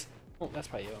find its... Oh, that's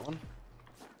probably the other one.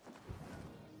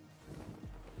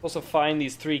 Also find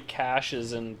these 3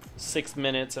 caches in 6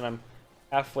 minutes, and I'm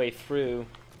halfway through.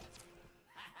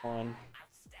 On.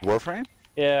 Warframe?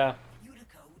 Yeah.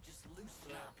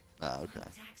 Oh, okay.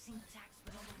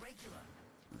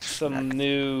 Some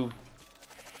new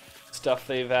stuff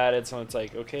they've added, so it's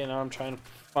like, okay, now I'm trying to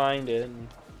find it. And...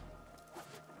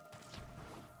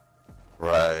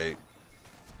 Right.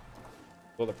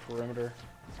 Go the perimeter.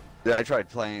 Yeah, I tried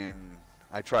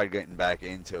getting back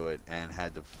into it and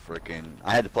had to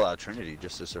I had to pull out Trinity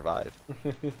just to survive.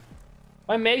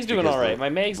 My Meg's doing Because alright. the- My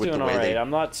Meg's with the doing way alright. they- I'm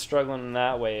not struggling in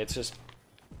that way. It's just...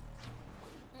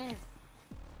 I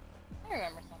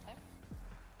remember something.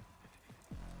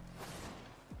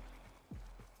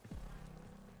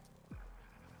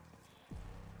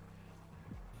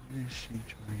 I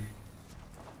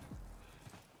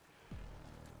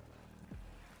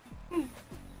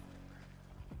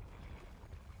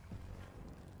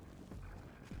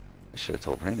should have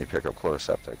told Randy to pick up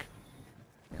chloroseptic.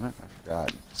 Damn it, I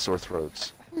forgot. Sore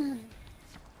throats. What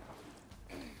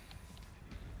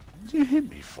did you hit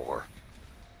me for?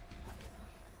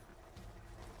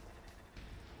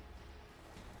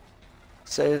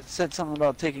 Said something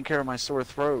about taking care of my sore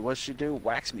throat. What'd she do?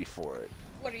 Wax me for it.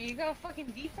 What, are you gonna fucking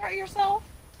deep fry yourself?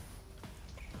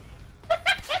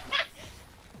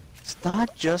 It's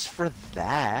not just for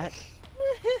that.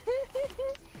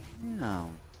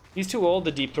 No. He's too old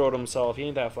to deep throat himself. He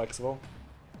ain't that flexible.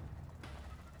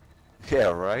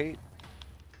 Yeah, right?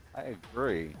 I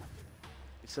agree.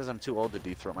 He says I'm too old to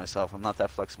deep throat myself. I'm not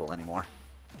that flexible anymore.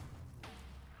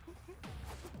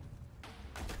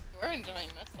 We're enjoying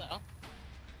this, though.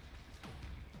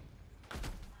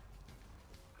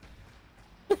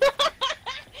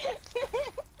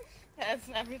 Yeah,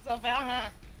 snap yourself out, huh?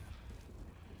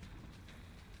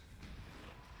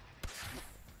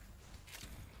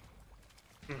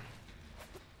 You're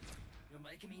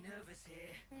making me nervous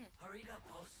here. Hurry up,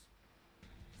 boss.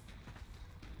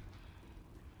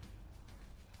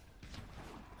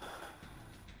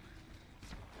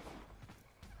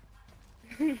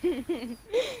 You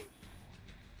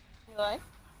like?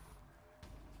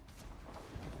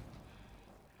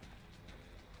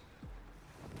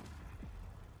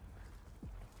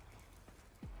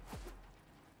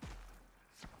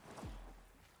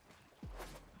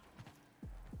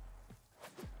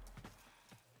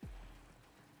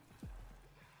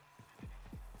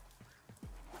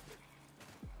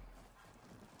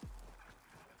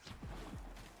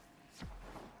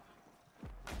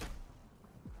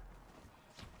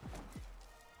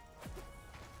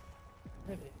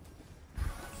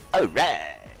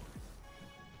 Alright!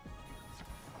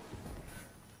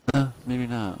 Maybe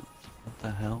not. What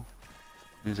the hell?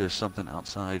 Maybe there's something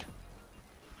outside.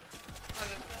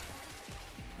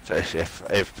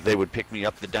 If they would pick me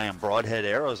up the damn broadhead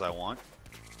arrows I want,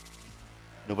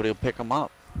 nobody will pick them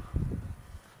up.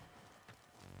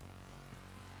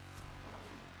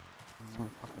 There's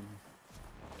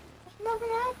nothing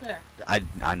out there.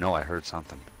 I know I heard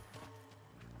something.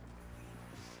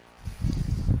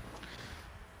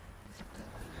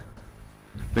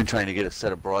 Been trying to get a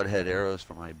set of broadhead arrows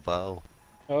for my bow.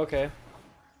 Okay.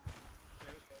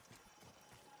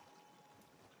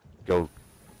 Go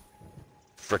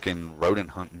frickin' rodent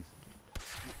hunting.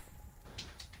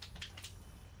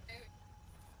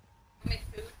 Make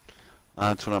food.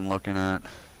 That's what I'm looking at.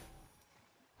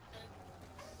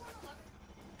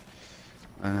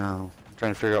 I know. I'm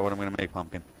trying to figure out what I'm gonna make,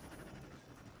 Pumpkin.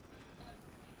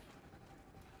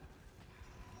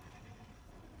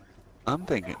 I'm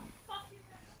thinking.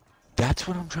 That's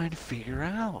what I'm trying to figure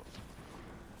out.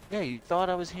 Yeah, you thought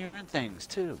I was hearing things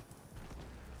too.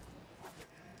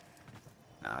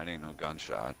 Nah, it ain't no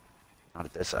gunshot. Not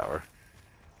at this hour.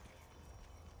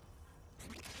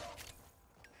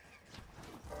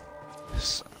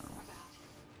 So,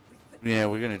 yeah,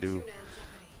 we're gonna do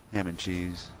ham and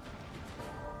cheese.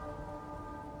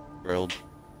 Grilled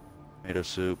tomato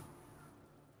soup.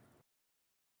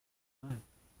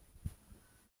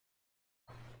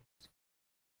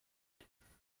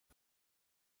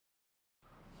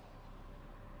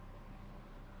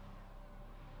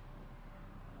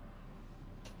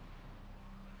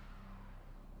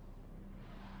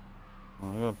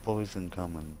 Well, I got poison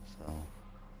coming, so.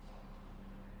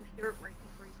 Hear it right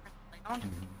before you press play on.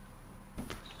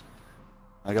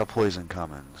 I got poison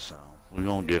coming, so we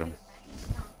gonna get him.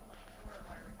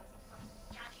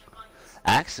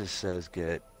 Axis says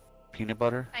get peanut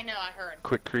butter, I know, I heard.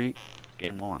 quickcrete,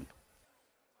 game on.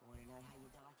 Wanna know how you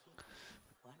like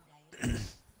it? One day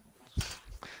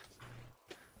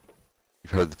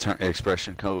You've heard the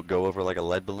expression go over like a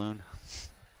lead balloon?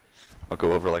 I'll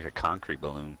go over like a concrete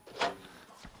balloon.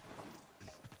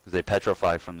 Because they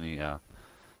petrify from the I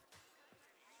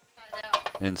know.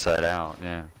 inside out,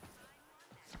 yeah.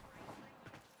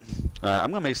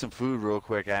 I'm going to make some food real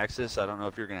quick, Axis. I don't know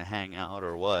if you're going to hang out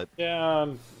or what. Yeah,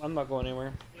 I'm not going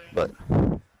anywhere. But,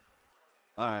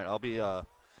 alright, I'll be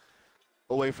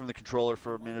away from the controller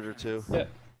for a minute or two. Yeah.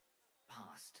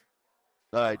 past.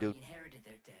 Alright, I dude. inherited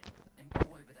their debt, and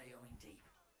boy were they owing deep.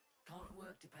 Can't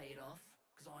work to pay it off,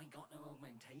 because I ain't got no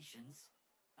augmentations.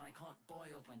 And I can't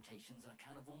buy augmentations on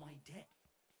account of all my debt.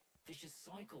 Vicious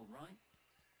cycle, right?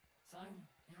 So,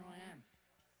 here I am,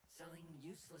 selling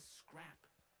useless scrap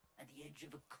at the edge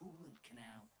of a coolant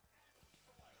canal.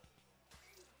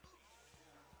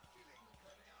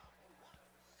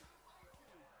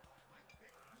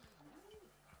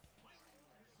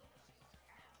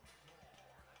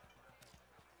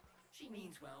 She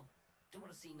means well. Don't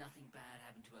want to see nothing bad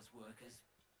happen to us workers.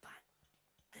 But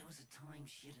there was a time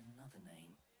she had another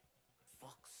name.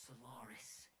 Vox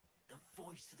Solaris. The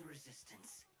voice of the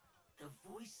resistance. The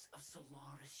voice of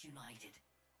Solaris United.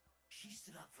 She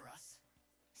stood up for us.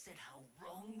 Said how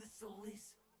wrong the soul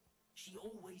is. She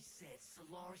always said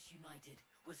Solaris United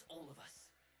was all of us.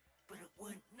 But it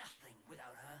weren't nothing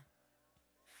without her.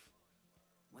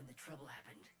 When the trouble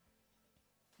happened,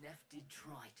 Neff did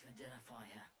try to identify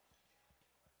her.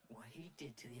 What he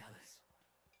did to the others.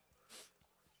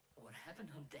 What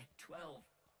happened on deck 12.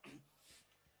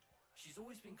 She's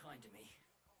always been kind to me.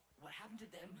 What happened to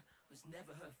them was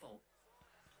never her fault.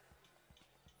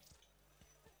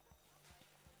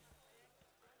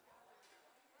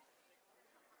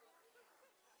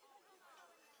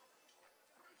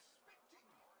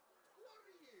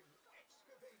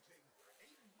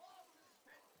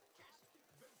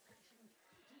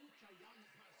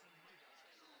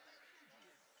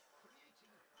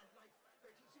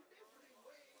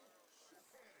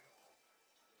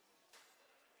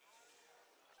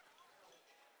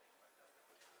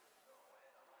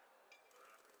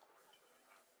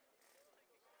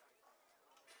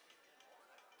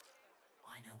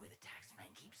 I know where the taxman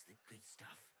keeps the good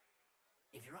stuff.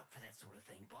 If you're up for that sort of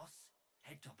thing, boss,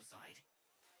 head topside.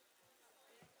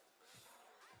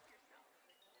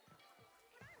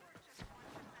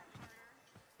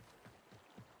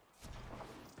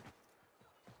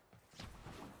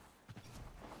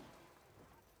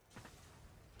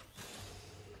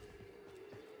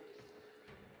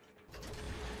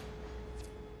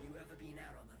 You ever been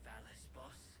out on the Vallis,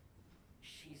 boss?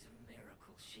 She's a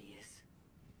miracle, she is.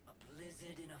 A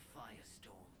blizzard in a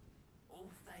firestorm.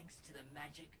 All thanks to the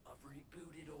magic of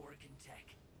rebooted Oregon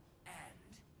tech.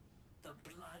 And the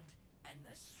blood and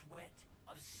the sweat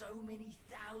of so many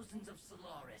thousands of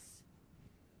Solaris.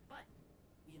 But,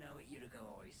 you know what Utigo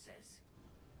always says.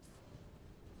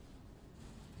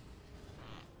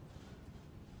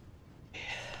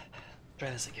 Try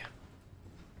this again.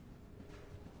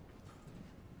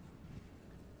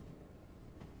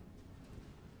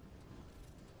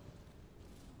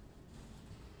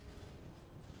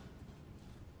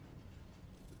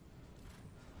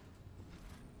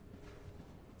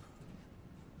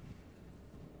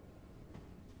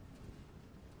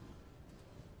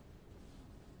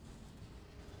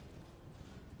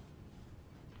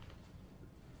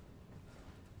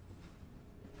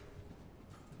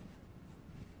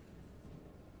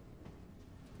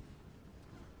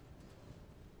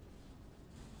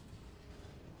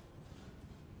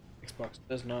 Xbox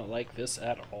does not like this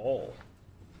at all.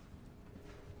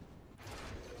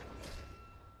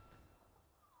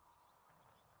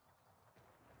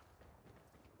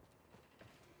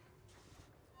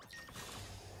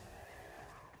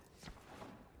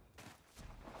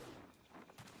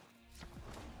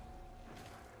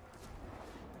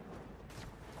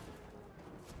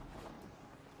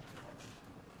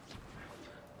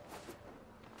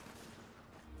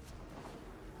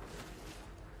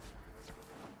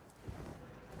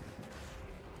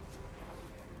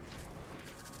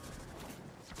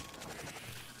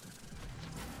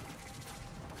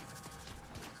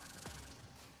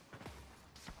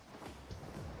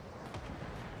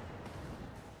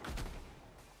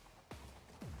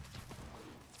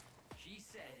 She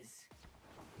says,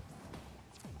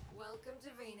 Welcome to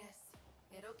Venus.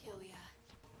 It'll kill ya.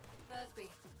 Thursby,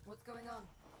 what's going on?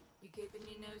 You keeping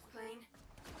your nose clean?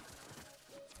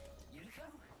 Unico?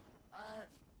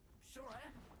 Sure I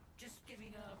am. Just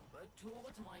giving a tour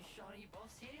to my shoddy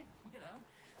boss here. You know,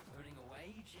 earning a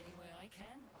wage any way I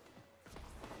can.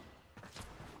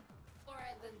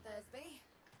 Alright then, Thursby.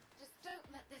 Just don't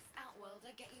let this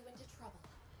outworlder get you into trouble.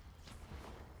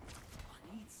 I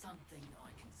need something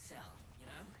I can sell, you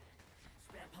know?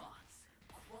 Spare parts.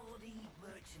 Quality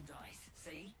merchandise,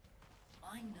 see?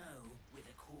 I know where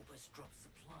the Corpus drops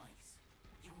supplies.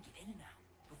 You can get in and out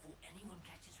before anyone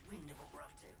catches wind of what we're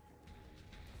up to.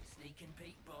 Sneak and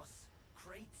peek, boss.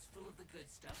 Crates full of the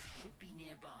good stuff should be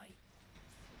nearby.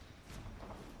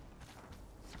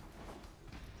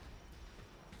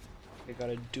 I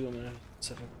gotta do them in a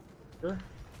specific order.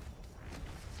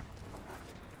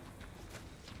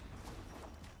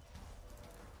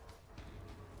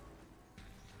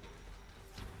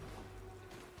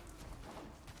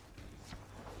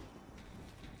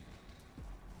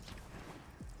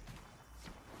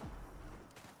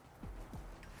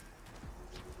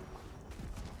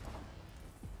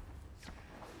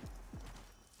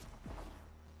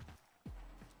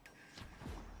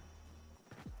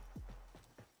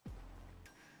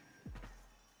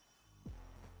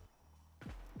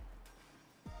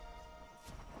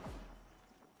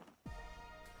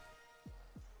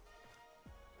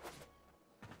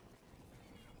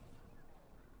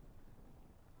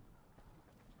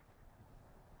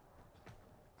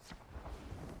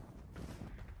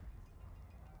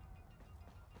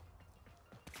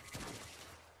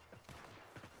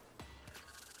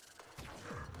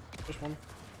 Just one.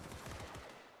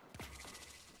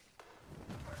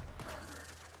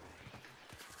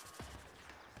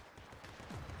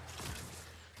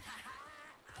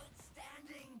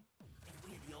 Outstanding! If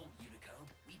we're the old Unico,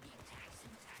 we'd be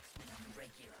taxing taxmen on the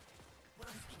regular. What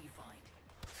else can you find?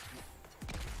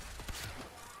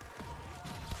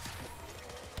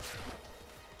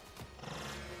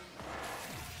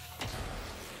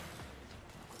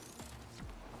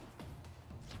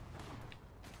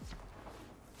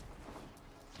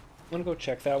 I'm gonna go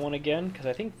check that one again because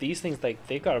I think these things, like,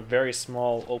 they've got a very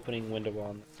small opening window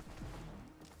on them.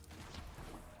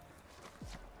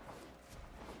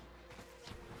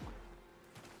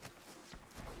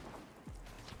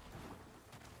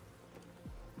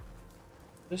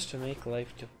 Just to make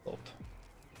life difficult.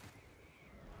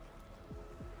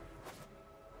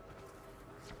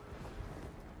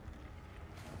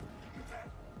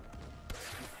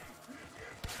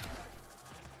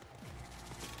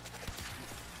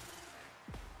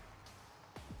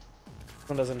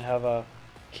 One doesn't have a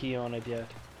key on it yet.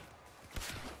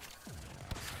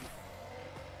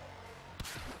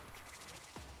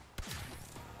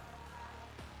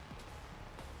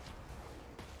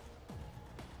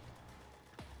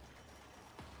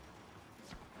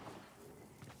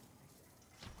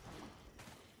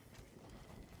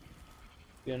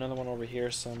 Be another one over here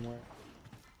somewhere.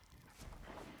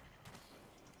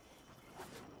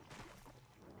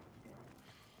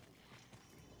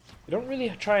 You don't really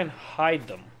try and hide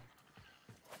them.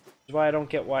 Which is why I don't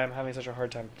get why I'm having such a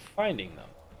hard time finding them.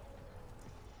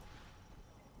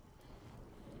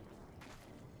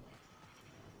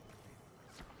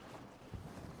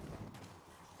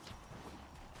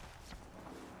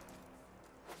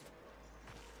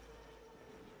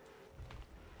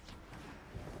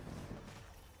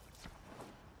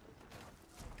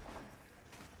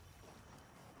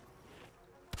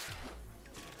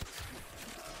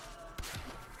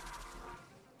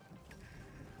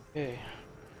 Okay.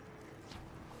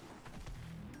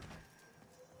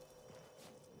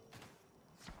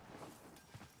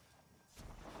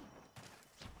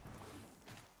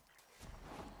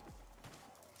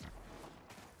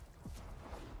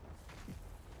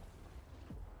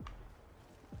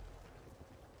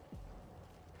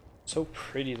 So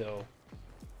pretty though.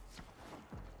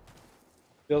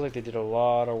 Feels like they did a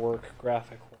lot of work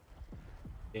graphic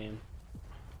game.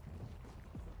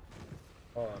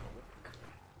 A lot of work.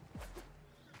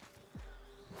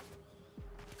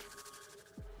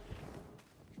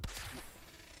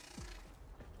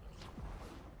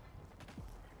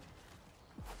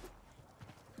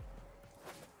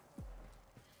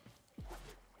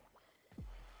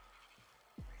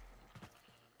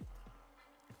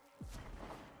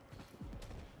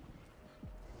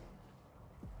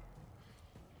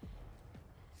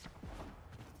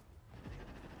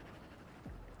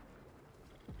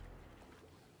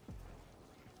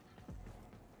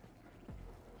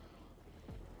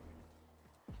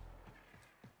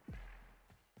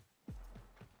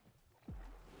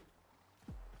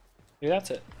 Maybe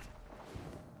that's it.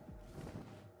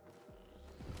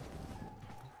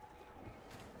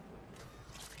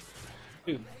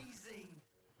 Dude. Amazing!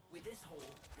 With this haul,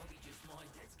 won't be just my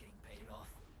debts getting paid off.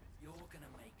 You're gonna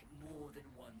make more than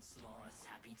one Solaris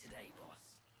happy today, boss.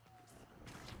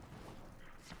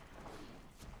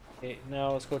 Okay,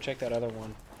 now let's go check that other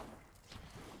one.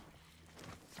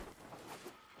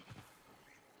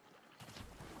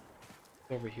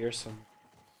 Over here some.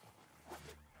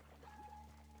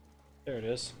 There it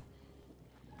is.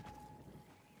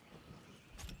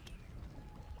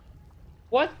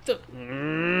 What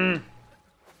the?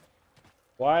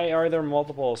 Why are there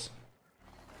multiples?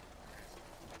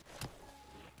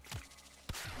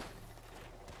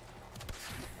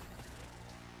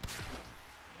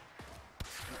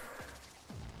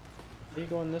 Are you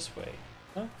going this way?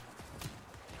 Huh?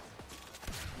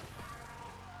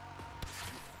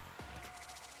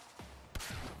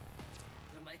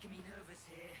 You're making me nervous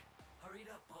here. Hurry it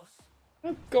up, boss.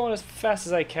 I'm going as fast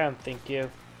as I can, thank you.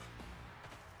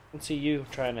 I can see you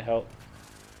trying to help.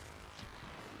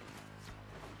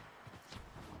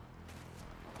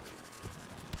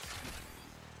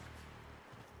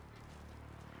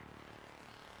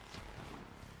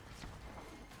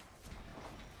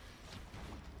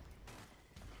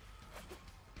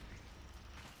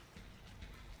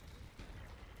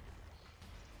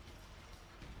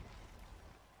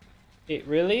 It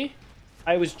really?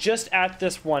 I was just at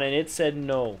this one and it said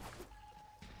no.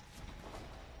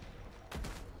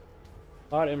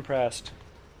 Not impressed.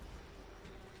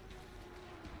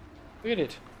 Look at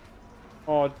it.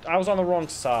 Oh, I was on the wrong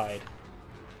side.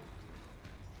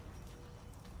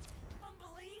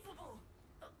 Unbelievable!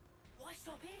 Why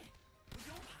stop here? With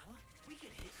your power, we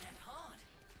could hit them hard.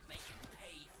 Make him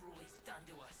pay for all he's done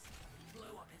to us.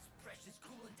 Blow up his precious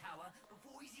coolant tower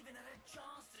before he's even had a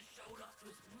chance to show it off to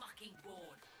his mucking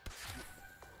board.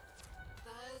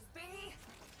 Thursby,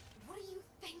 what are you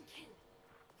thinking?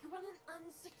 You run an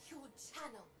unsecured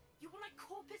channel. You want a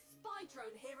corpus spy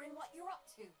drone hearing what you're up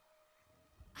to.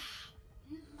 Ah,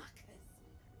 muckers.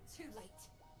 Too late.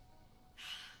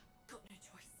 Got no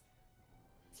choice.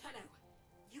 Tenno,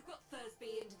 you got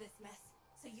Thursby into this mess,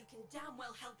 so you can damn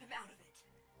well help him out of it.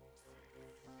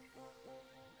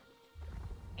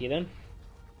 Get in.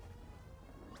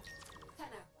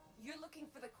 Tenno, you're looking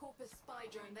for the corpus spy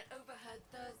drone that overheard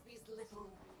Thursby's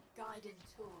little guided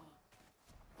tour.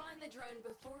 Find the drone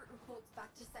before it reports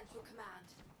back to Central Command.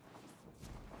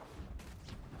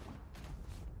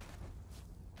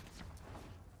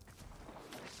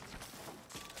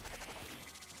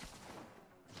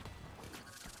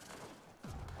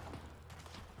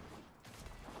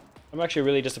 I'm actually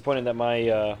really disappointed that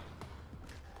my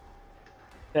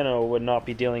Tenno would not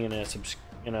be dealing in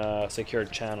a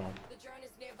secured channel. The drone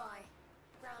is nearby.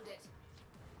 Ground it.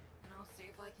 And I'll see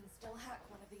if I can still hack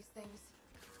one of these things.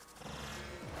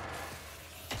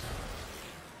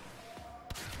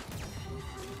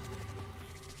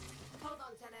 Hold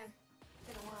on, Tenno.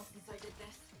 Been a while since I did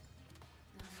this.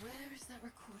 Now where is that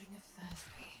recording of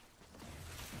Thursby?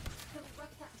 He'll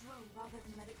wreck that drone rather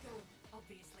than let it go,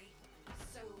 obviously.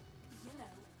 So, you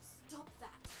know, stop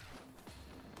that.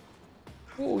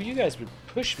 Oh, you guys would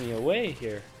push me away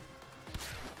here.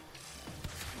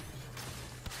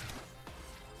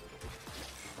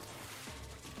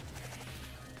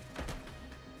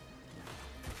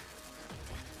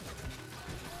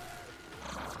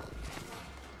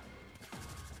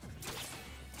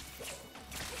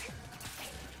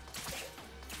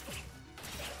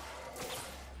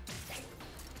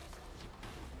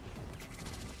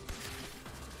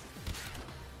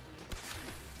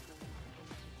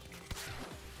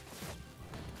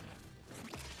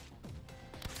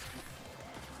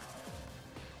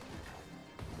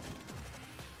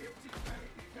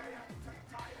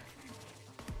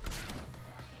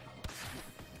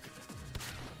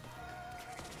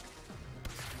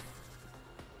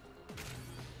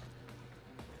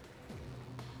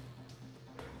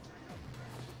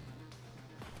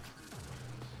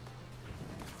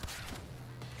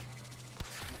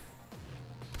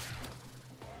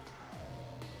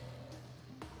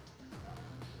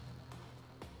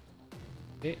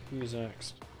 Okay, who's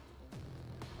next?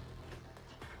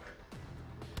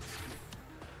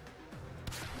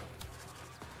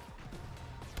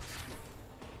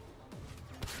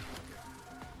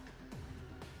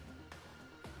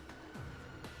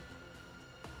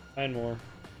 Nine more.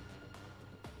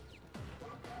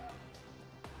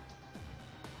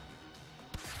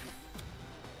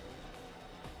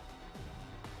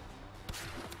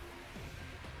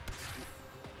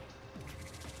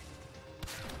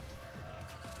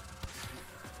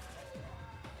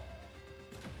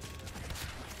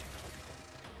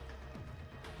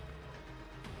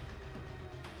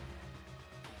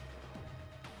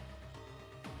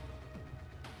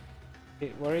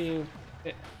 Hey, what are you?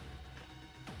 Hey.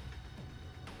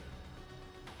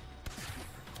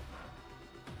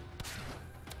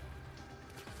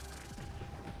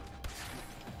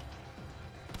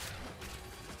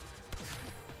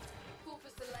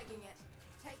 Corpus are legging it.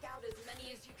 Take out as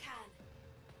many as you can.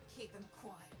 Keep them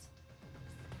quiet.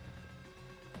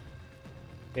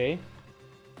 Okay.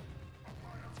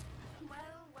 Well,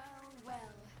 well,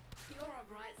 well. You're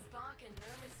a bright spark and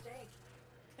no mistake.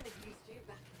 Could have used you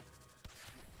back.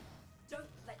 Don't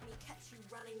let me catch you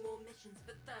running more missions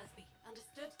for Thursby.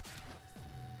 Understood?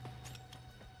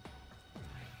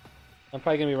 I'm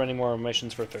probably gonna be running more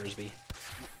missions for Thursby.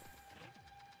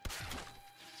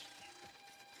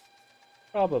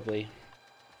 Probably.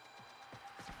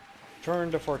 Turn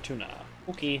to Fortuna.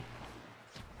 Okay.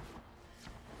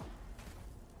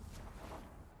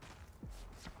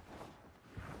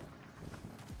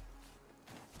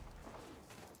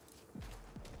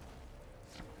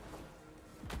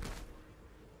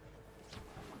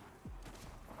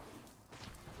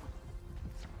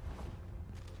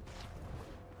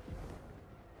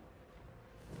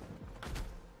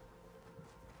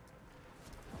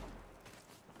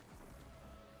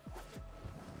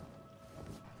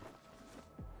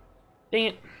 Dang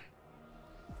it.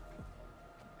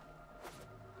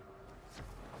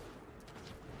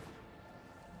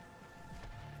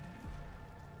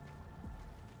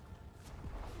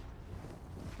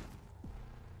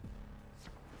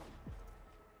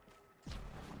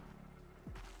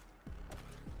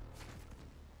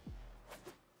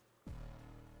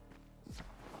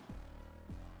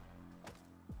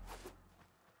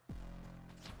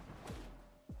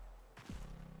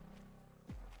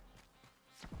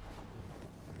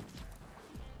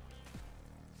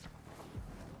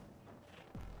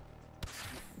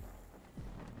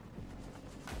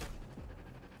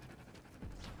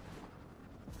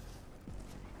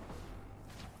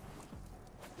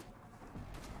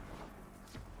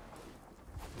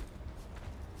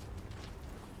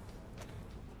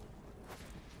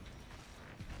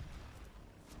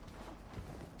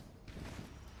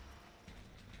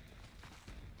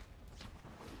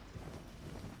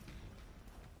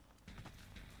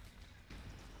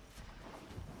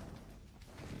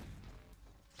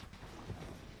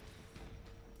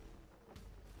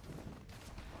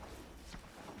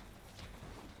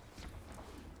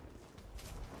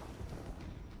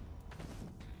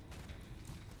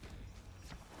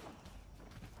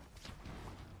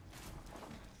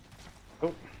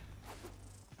 Oh.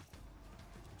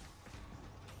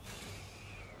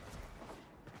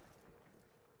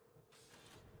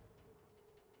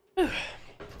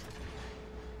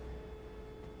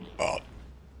 Oh.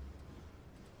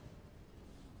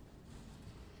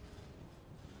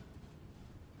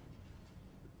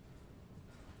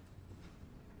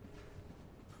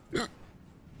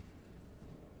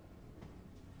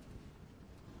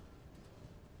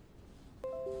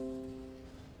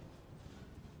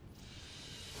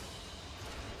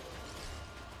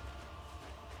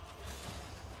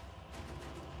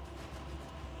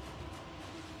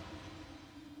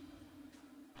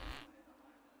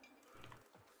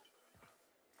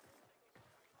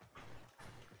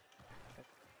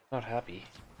 Not happy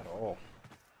at all.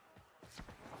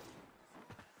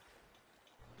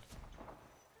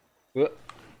 Whoop.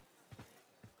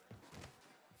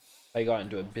 I got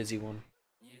into a busy one.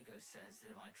 Yuko says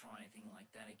that if I try anything like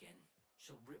that again,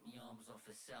 she'll rip me arms off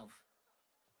herself.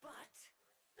 But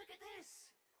look at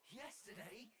this.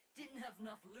 Yesterday, didn't have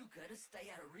enough lucre to stay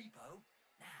out of repo.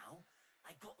 Now,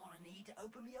 I got what I need to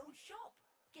open my own shop.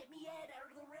 Get me head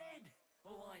out of the red.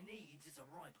 All I need is a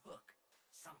ripe hook.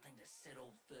 Something to set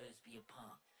old Thursby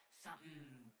apart.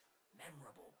 Something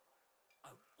memorable.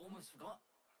 Oh, almost forgot.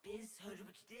 Biz heard of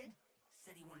what you did.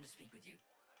 Said he wanted to speak with you.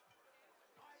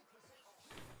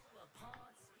 Well,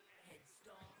 parts, head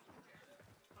start.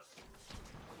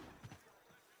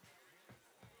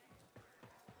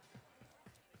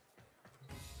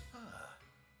 Ah,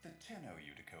 the Tenno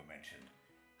Utico mentioned.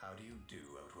 How do you do,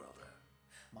 Outworlder?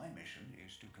 My mission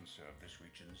is to conserve this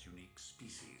region's unique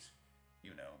species.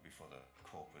 You know, before the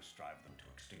corpus drive them to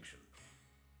extinction.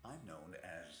 I'm known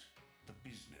as the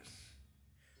business.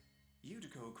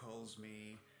 Utico calls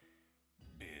me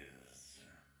Biz.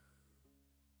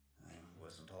 I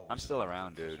wasn't always I'm still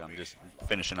around, dude. I'm just conservation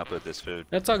finishing up with this food.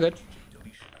 That's all good.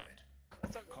 deletion of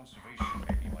it. Conservation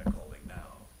may be my calling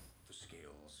now. The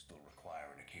scales still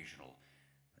require an occasional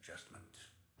adjustment.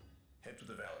 Head to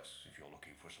the Valis if you're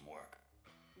looking for some work.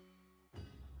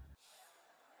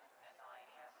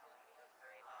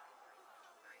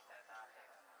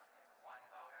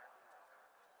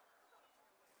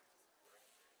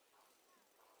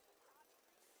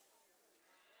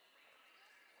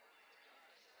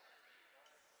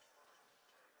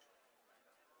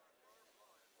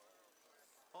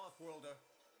 Off-worlder,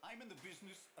 I'm in the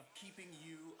business of keeping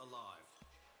you alive.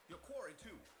 Your quarry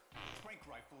too. Trank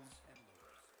rifles and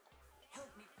lures. Help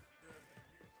me.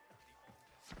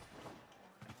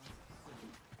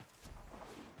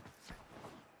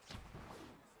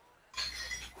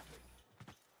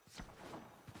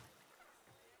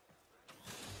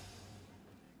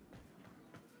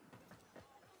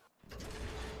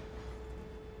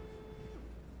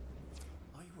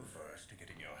 Are you averse to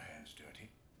getting your hands dirty?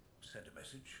 Send a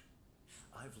message.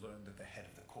 I've learned that the head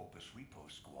of the Corpus Repo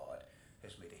Squad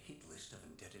has made a hit list of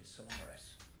indebted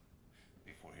Solaris.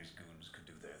 Before his goons could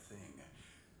do their thing,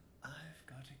 I've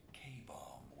got a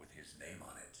K-bomb with his name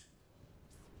on it.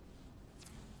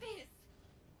 Biz!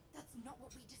 That's not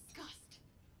what we discussed.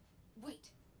 Wait.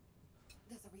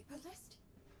 There's a repo list?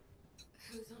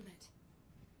 Who's on it?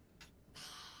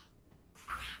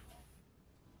 Crap.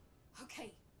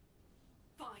 Okay.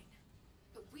 Fine.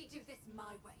 But we do this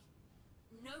my way.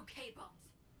 No K-bombs.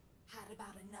 Had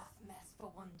about enough mess for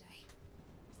one day.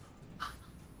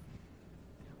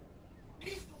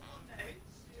 Peaceful one day.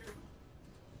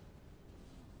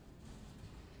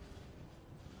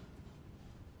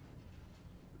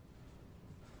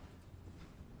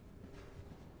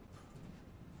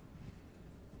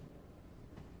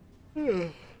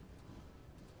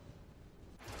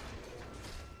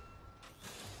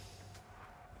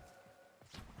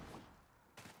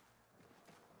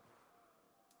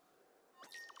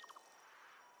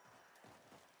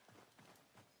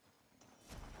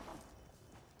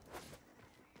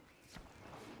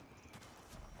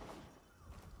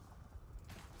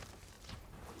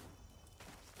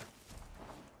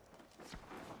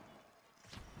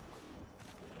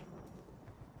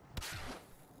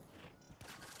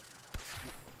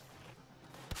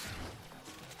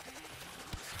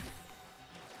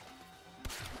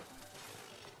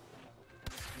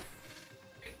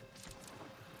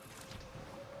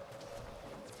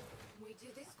 We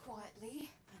do this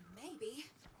quietly, and maybe,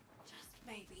 just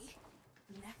maybe,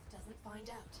 Neff doesn't find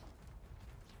out.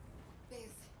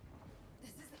 Biz,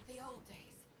 this isn't the old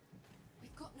days.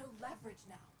 We've got no leverage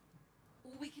now.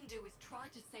 All we can do is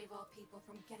try to save our people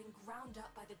from getting ground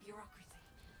up by the bureaucracy.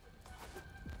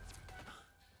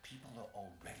 People are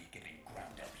already getting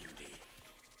ground up, Beauty.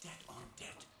 Debt on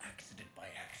debt, accident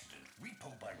by accident,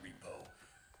 repo by repo.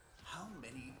 How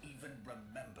many even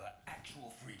remember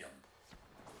actual freedom?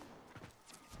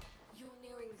 You're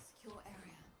nearing the secure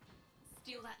area.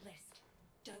 Steal that list.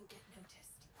 Don't get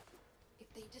noticed.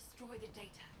 If they destroy the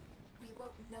data, we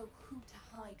won't know who to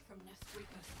hide from Neff's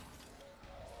repo squad.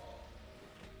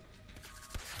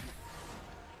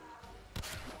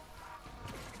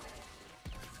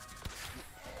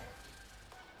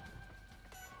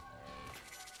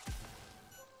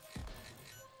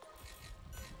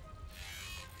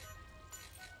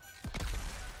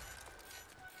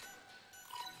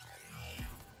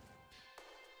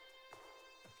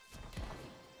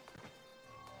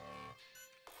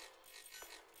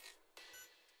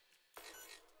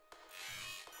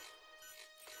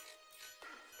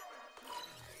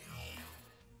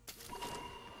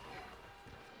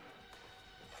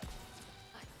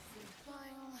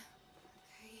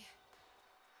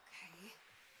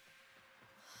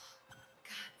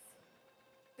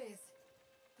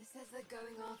 Says they're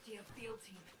going after your field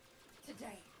team.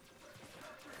 Today.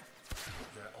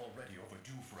 They're already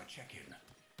overdue for a check-in.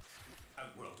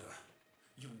 Outworlder,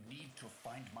 you need to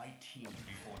find my team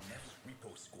before Neff's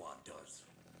repo squad does.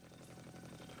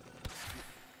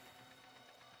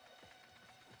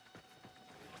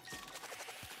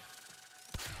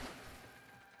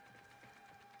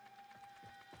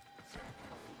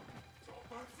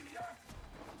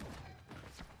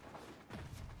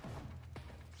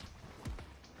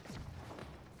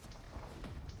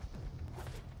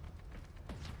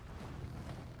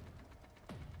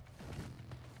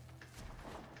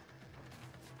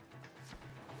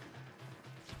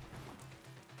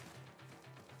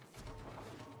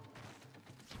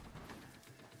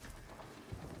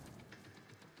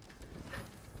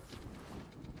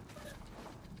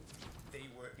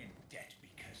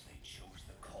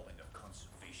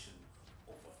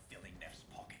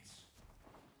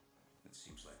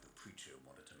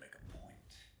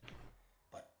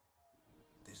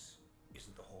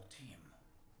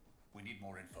 We need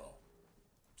more info.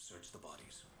 Search the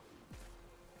bodies.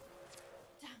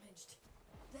 Damaged.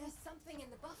 There's something in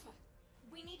the buffer.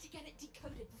 We need to get it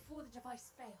decoded before the device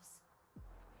fails.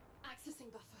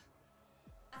 Accessing buffer.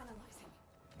 Analyzing.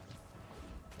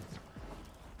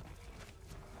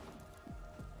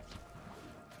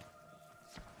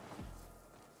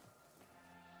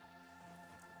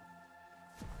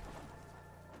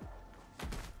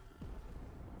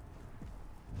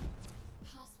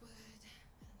 Password.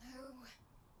 No.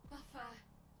 Buffer.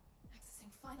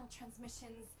 Accessing final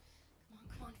transmissions.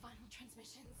 Come on, final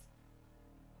transmissions.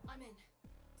 I'm in.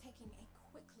 Taking a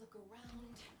quick look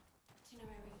around.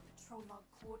 Itinerary, patrol log,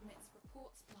 coordinates,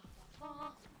 reports, blah, blah,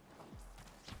 blah.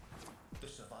 The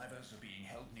survivors are being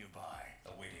held nearby,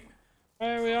 awaiting.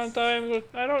 Are we on time?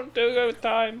 I don't do good with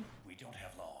time. We don't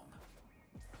have long.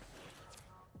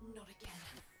 Not again.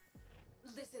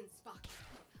 Listen, Sparky.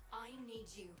 I need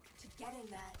you to get in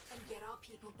there and get our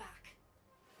people back.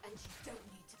 And you don't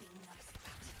need to be nice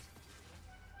about it.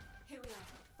 Here we are.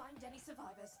 Find any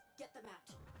survivors. Get them out.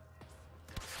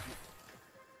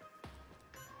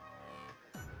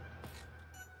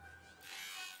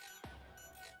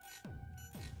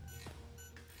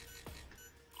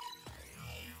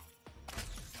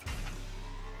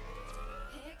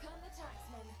 Here come the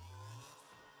taxmen.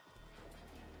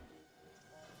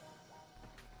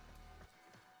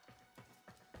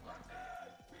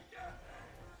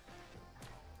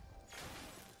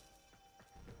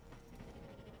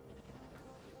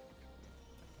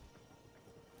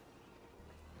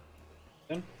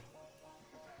 Then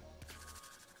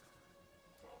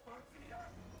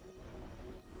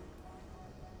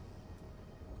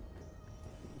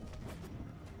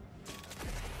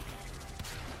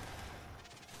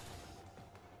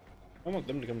I want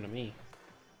them to come to me.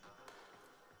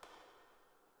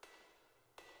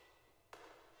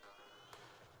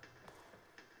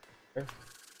 Sure.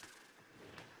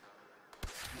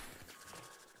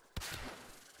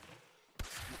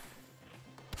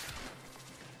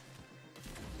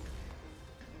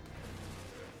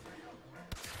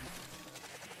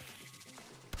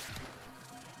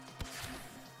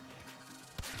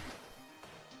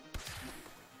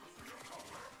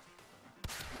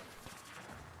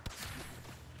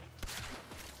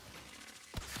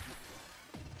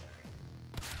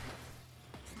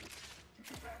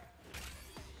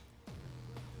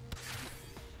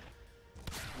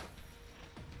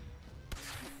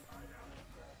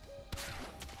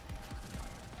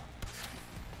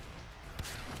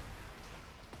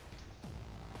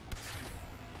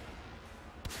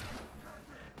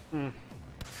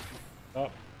 Oh,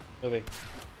 really?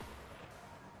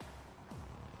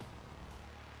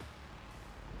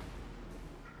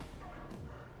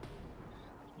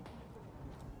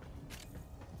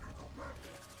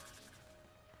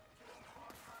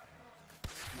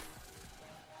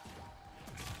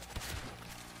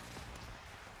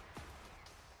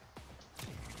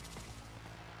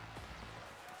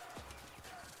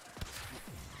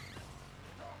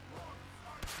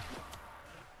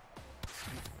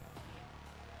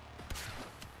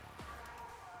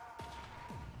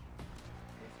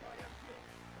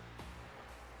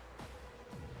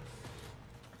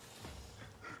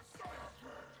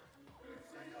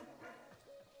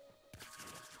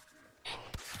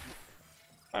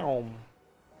 Boom.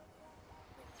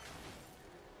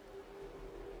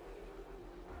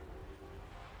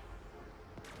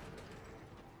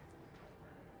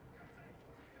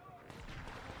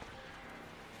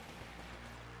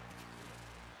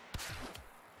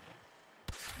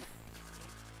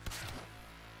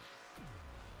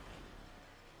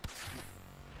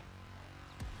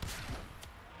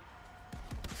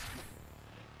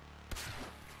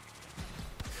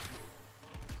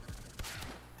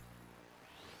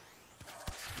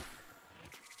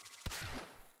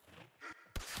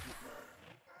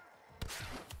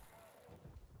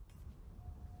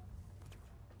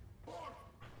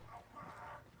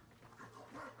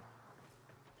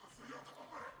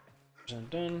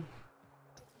 Done.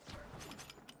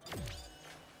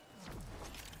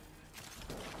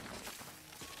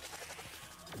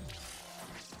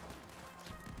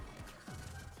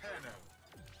 Tenno,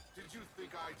 did you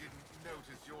think I didn't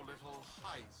notice your little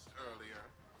heist earlier?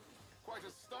 Quite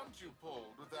a stunt you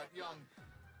pulled with that young...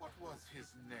 what was his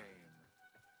name?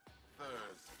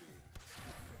 Thursby.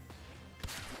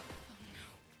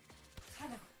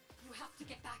 Tenno, you have to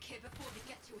get back here before they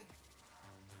get to him.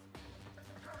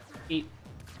 Eat.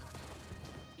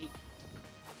 Eat.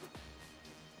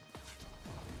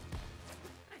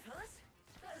 Hey, fellas.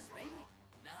 That's me.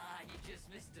 Nah, you just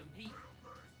missed a meet.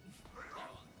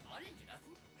 Oh, I didn't do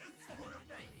nothing.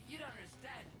 No, you don't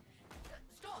understand.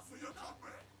 Stop!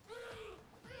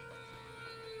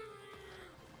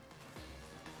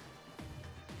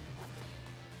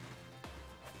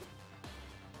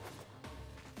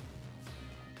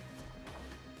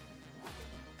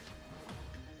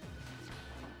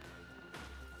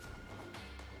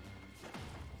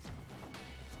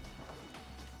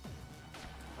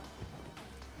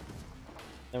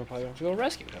 we'll probably have to go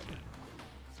rescue him.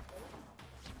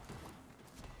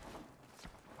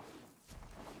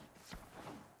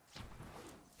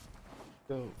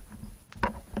 Go.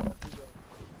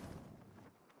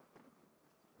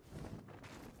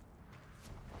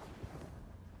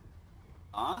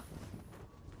 Huh?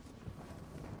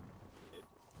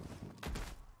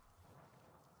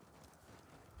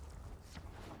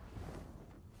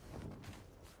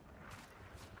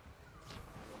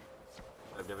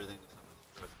 Everything.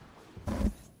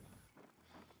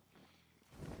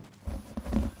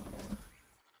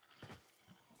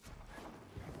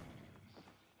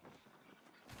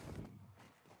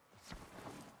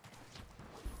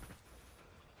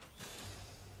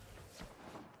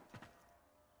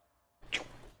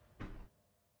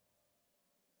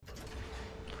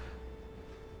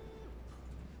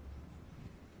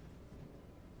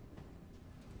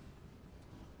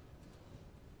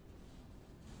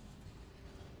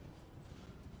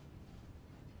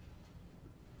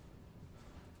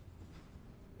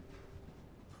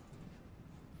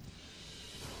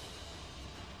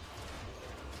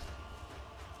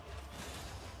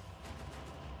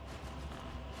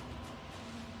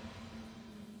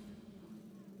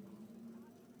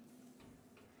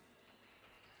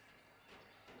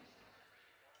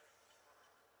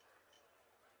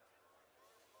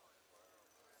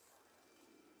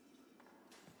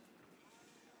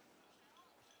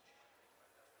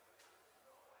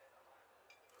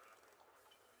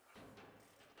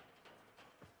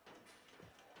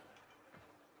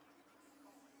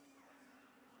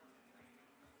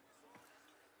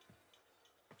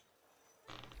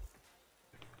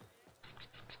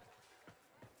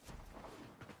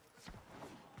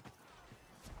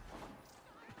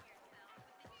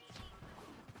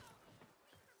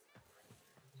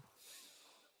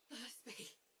 Thursby.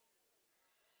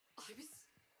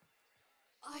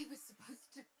 I was supposed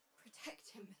to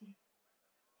protect him, and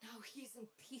now he's in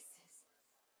pieces.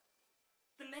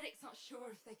 The medics aren't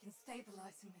sure if they can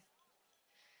stabilize him with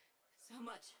so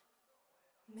much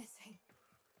missing.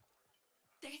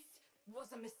 This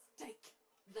was a mistake,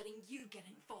 letting you get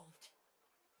involved.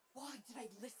 Why did I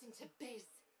listen to Biz?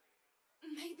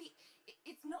 Maybe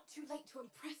it's not too late to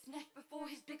impress Neff before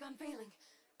his big unveiling.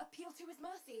 Appeal to his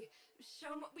mercy.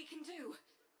 Show him what we can do.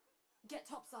 Get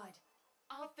topside.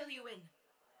 I'll fill you in.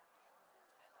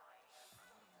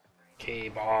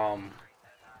 K-bomb.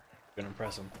 Gonna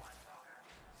impress him.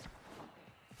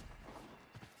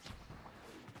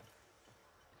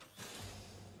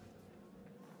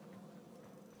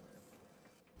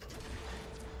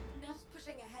 Neff's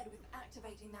pushing ahead with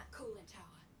activating that coolant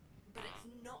tower, but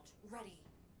it's not ready.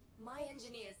 My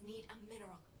engineers need a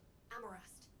mineral,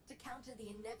 amarast, to counter the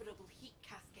inevitable heat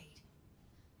cascade.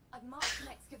 I've marked an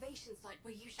excavation site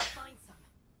where you should find some.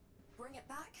 Bring it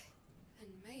back, and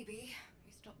maybe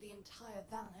we stop the entire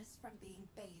Valis from being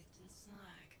bathed in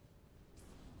slag.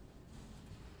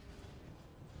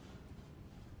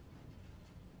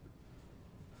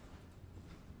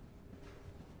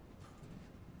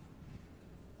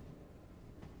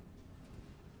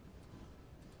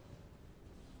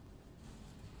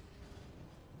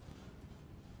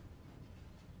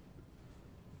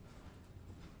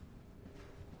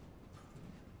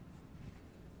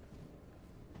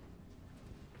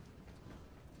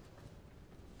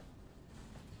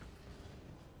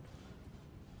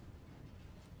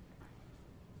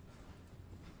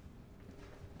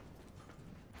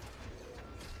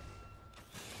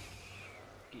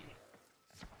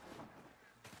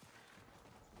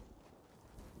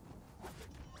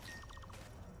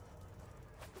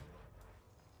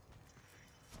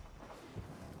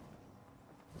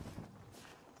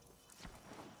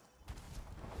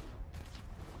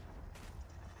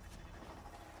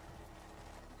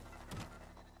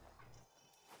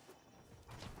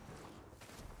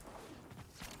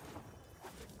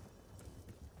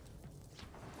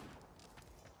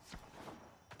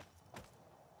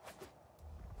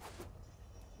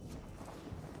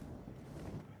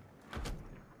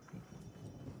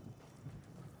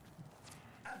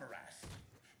 Amarast,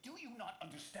 do you not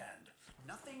understand?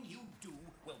 Nothing you do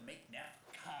will make Neff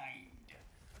kind.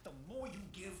 The more you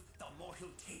give, the more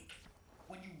he'll take.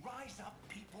 When you rise up,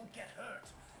 people get hurt.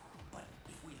 But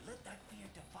if we let that fear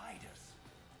divide us,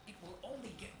 it will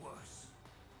only get worse.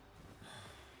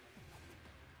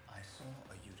 I saw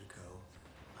a Utico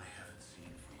I haven't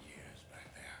seen for years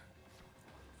back there.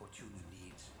 Fortuna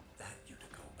needs that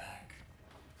Utico back.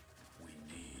 We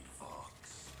need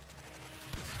Vox.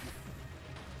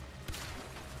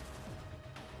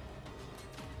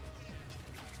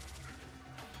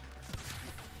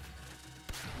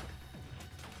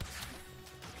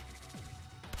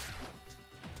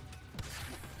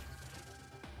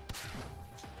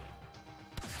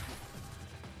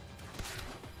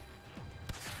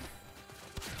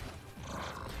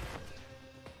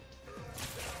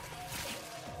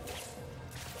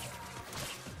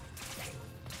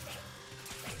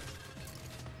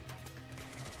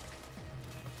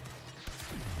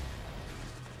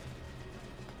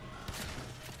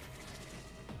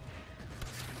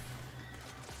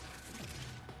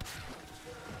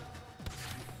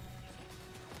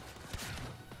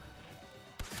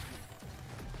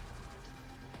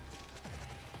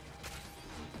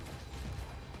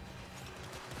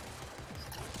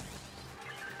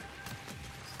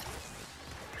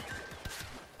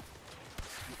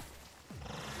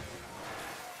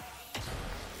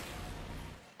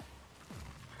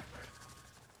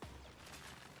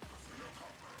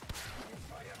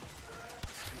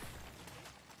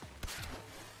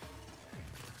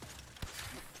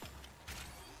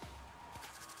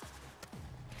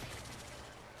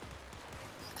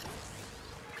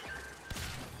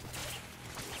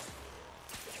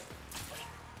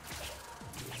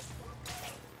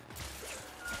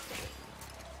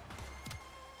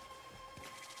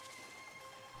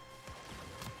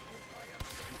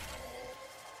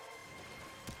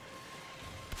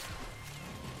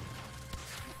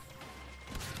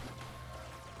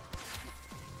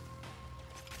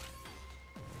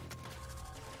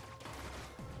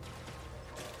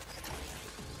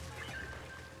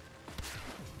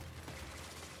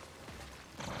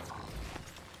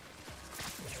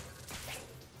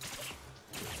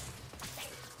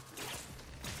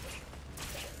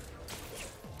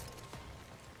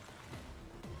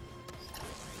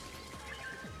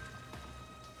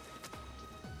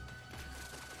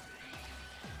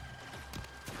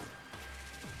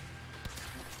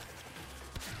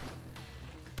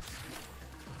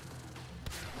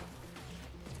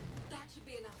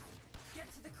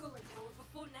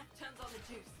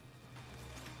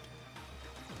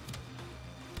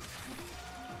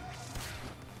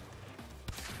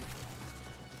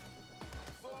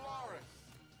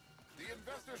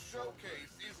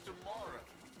 showcase is tomorrow,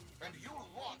 and you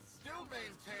lot still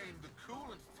maintain the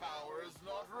coolant tower is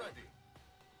not ready.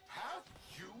 Have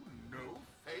you no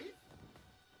faith?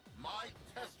 My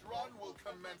test run will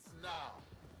commence now,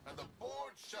 and the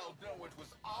board shall know it was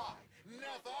I,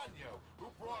 Nathaniel, who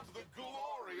brought the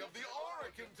glory of the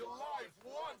Oracle to life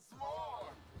once more!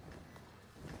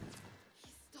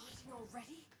 He's starting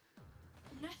already?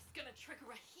 Neth's gonna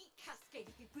trigger a heat cascade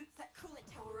if he boots that coolant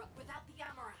tower up without the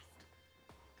Amarast.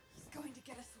 He's going to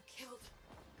get us all killed.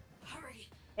 Hurry!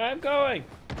 I'm going.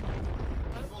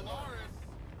 Solaris,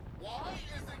 why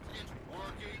isn't it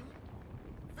working?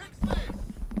 Fix this!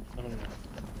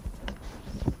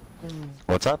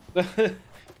 What's up?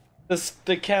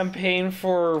 The campaign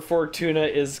for Fortuna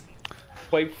is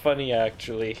quite funny,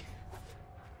 actually.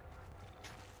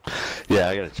 Yeah,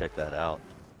 I gotta check that out.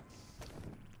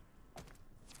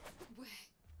 We're too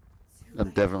I'm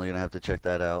late. definitely gonna have to check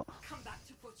that out. Come back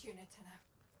to Fortuna now.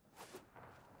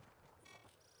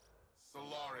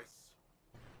 Solaris,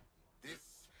 this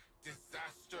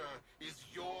disaster is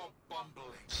your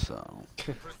bumbling. So,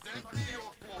 Present me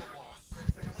your floor boss.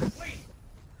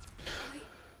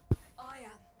 I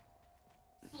am.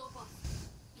 Floor boss.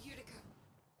 Utica.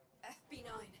 FB9.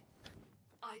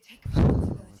 I take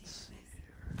responsibility for this.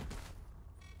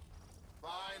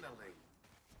 Finally,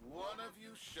 one of you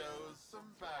shows some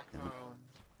backbone.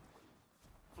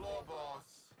 Floor boss,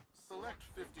 select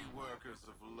 50 workers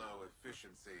of low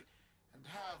efficiency and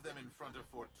have them in front of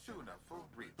Fortuna for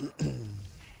rebuild.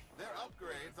 Their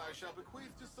upgrades I shall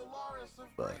bequeath to Solaris of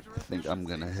but greater I think I'm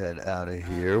efficiency. gonna head out of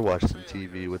here, watch some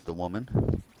TV with the woman.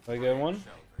 A good one.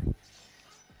 Make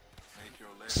your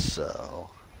list. So,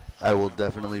 I will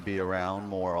definitely be around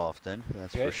more often,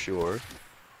 that's Okay. for sure.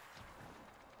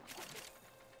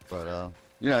 But,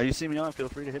 you know, you see me on, feel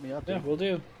free to hit me up. Yeah, dude. we'll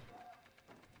do.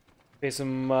 Play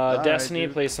some right, Destiny,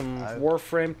 dude. play some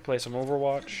Warframe, play some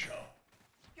Overwatch.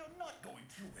 You're not going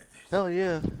through with this. Hell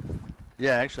yeah.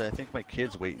 Yeah, actually, I think my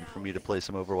kid's waiting for me to play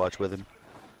some Overwatch with him.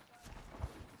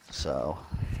 So,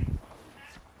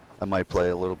 I might play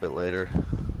a little bit later.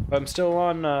 If I'm still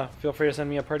on, feel free to send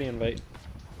me a party invite.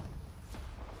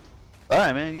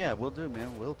 Alright, man, yeah, we'll do,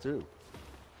 man, we'll do.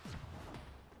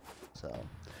 So,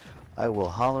 I will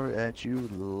holler at you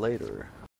later.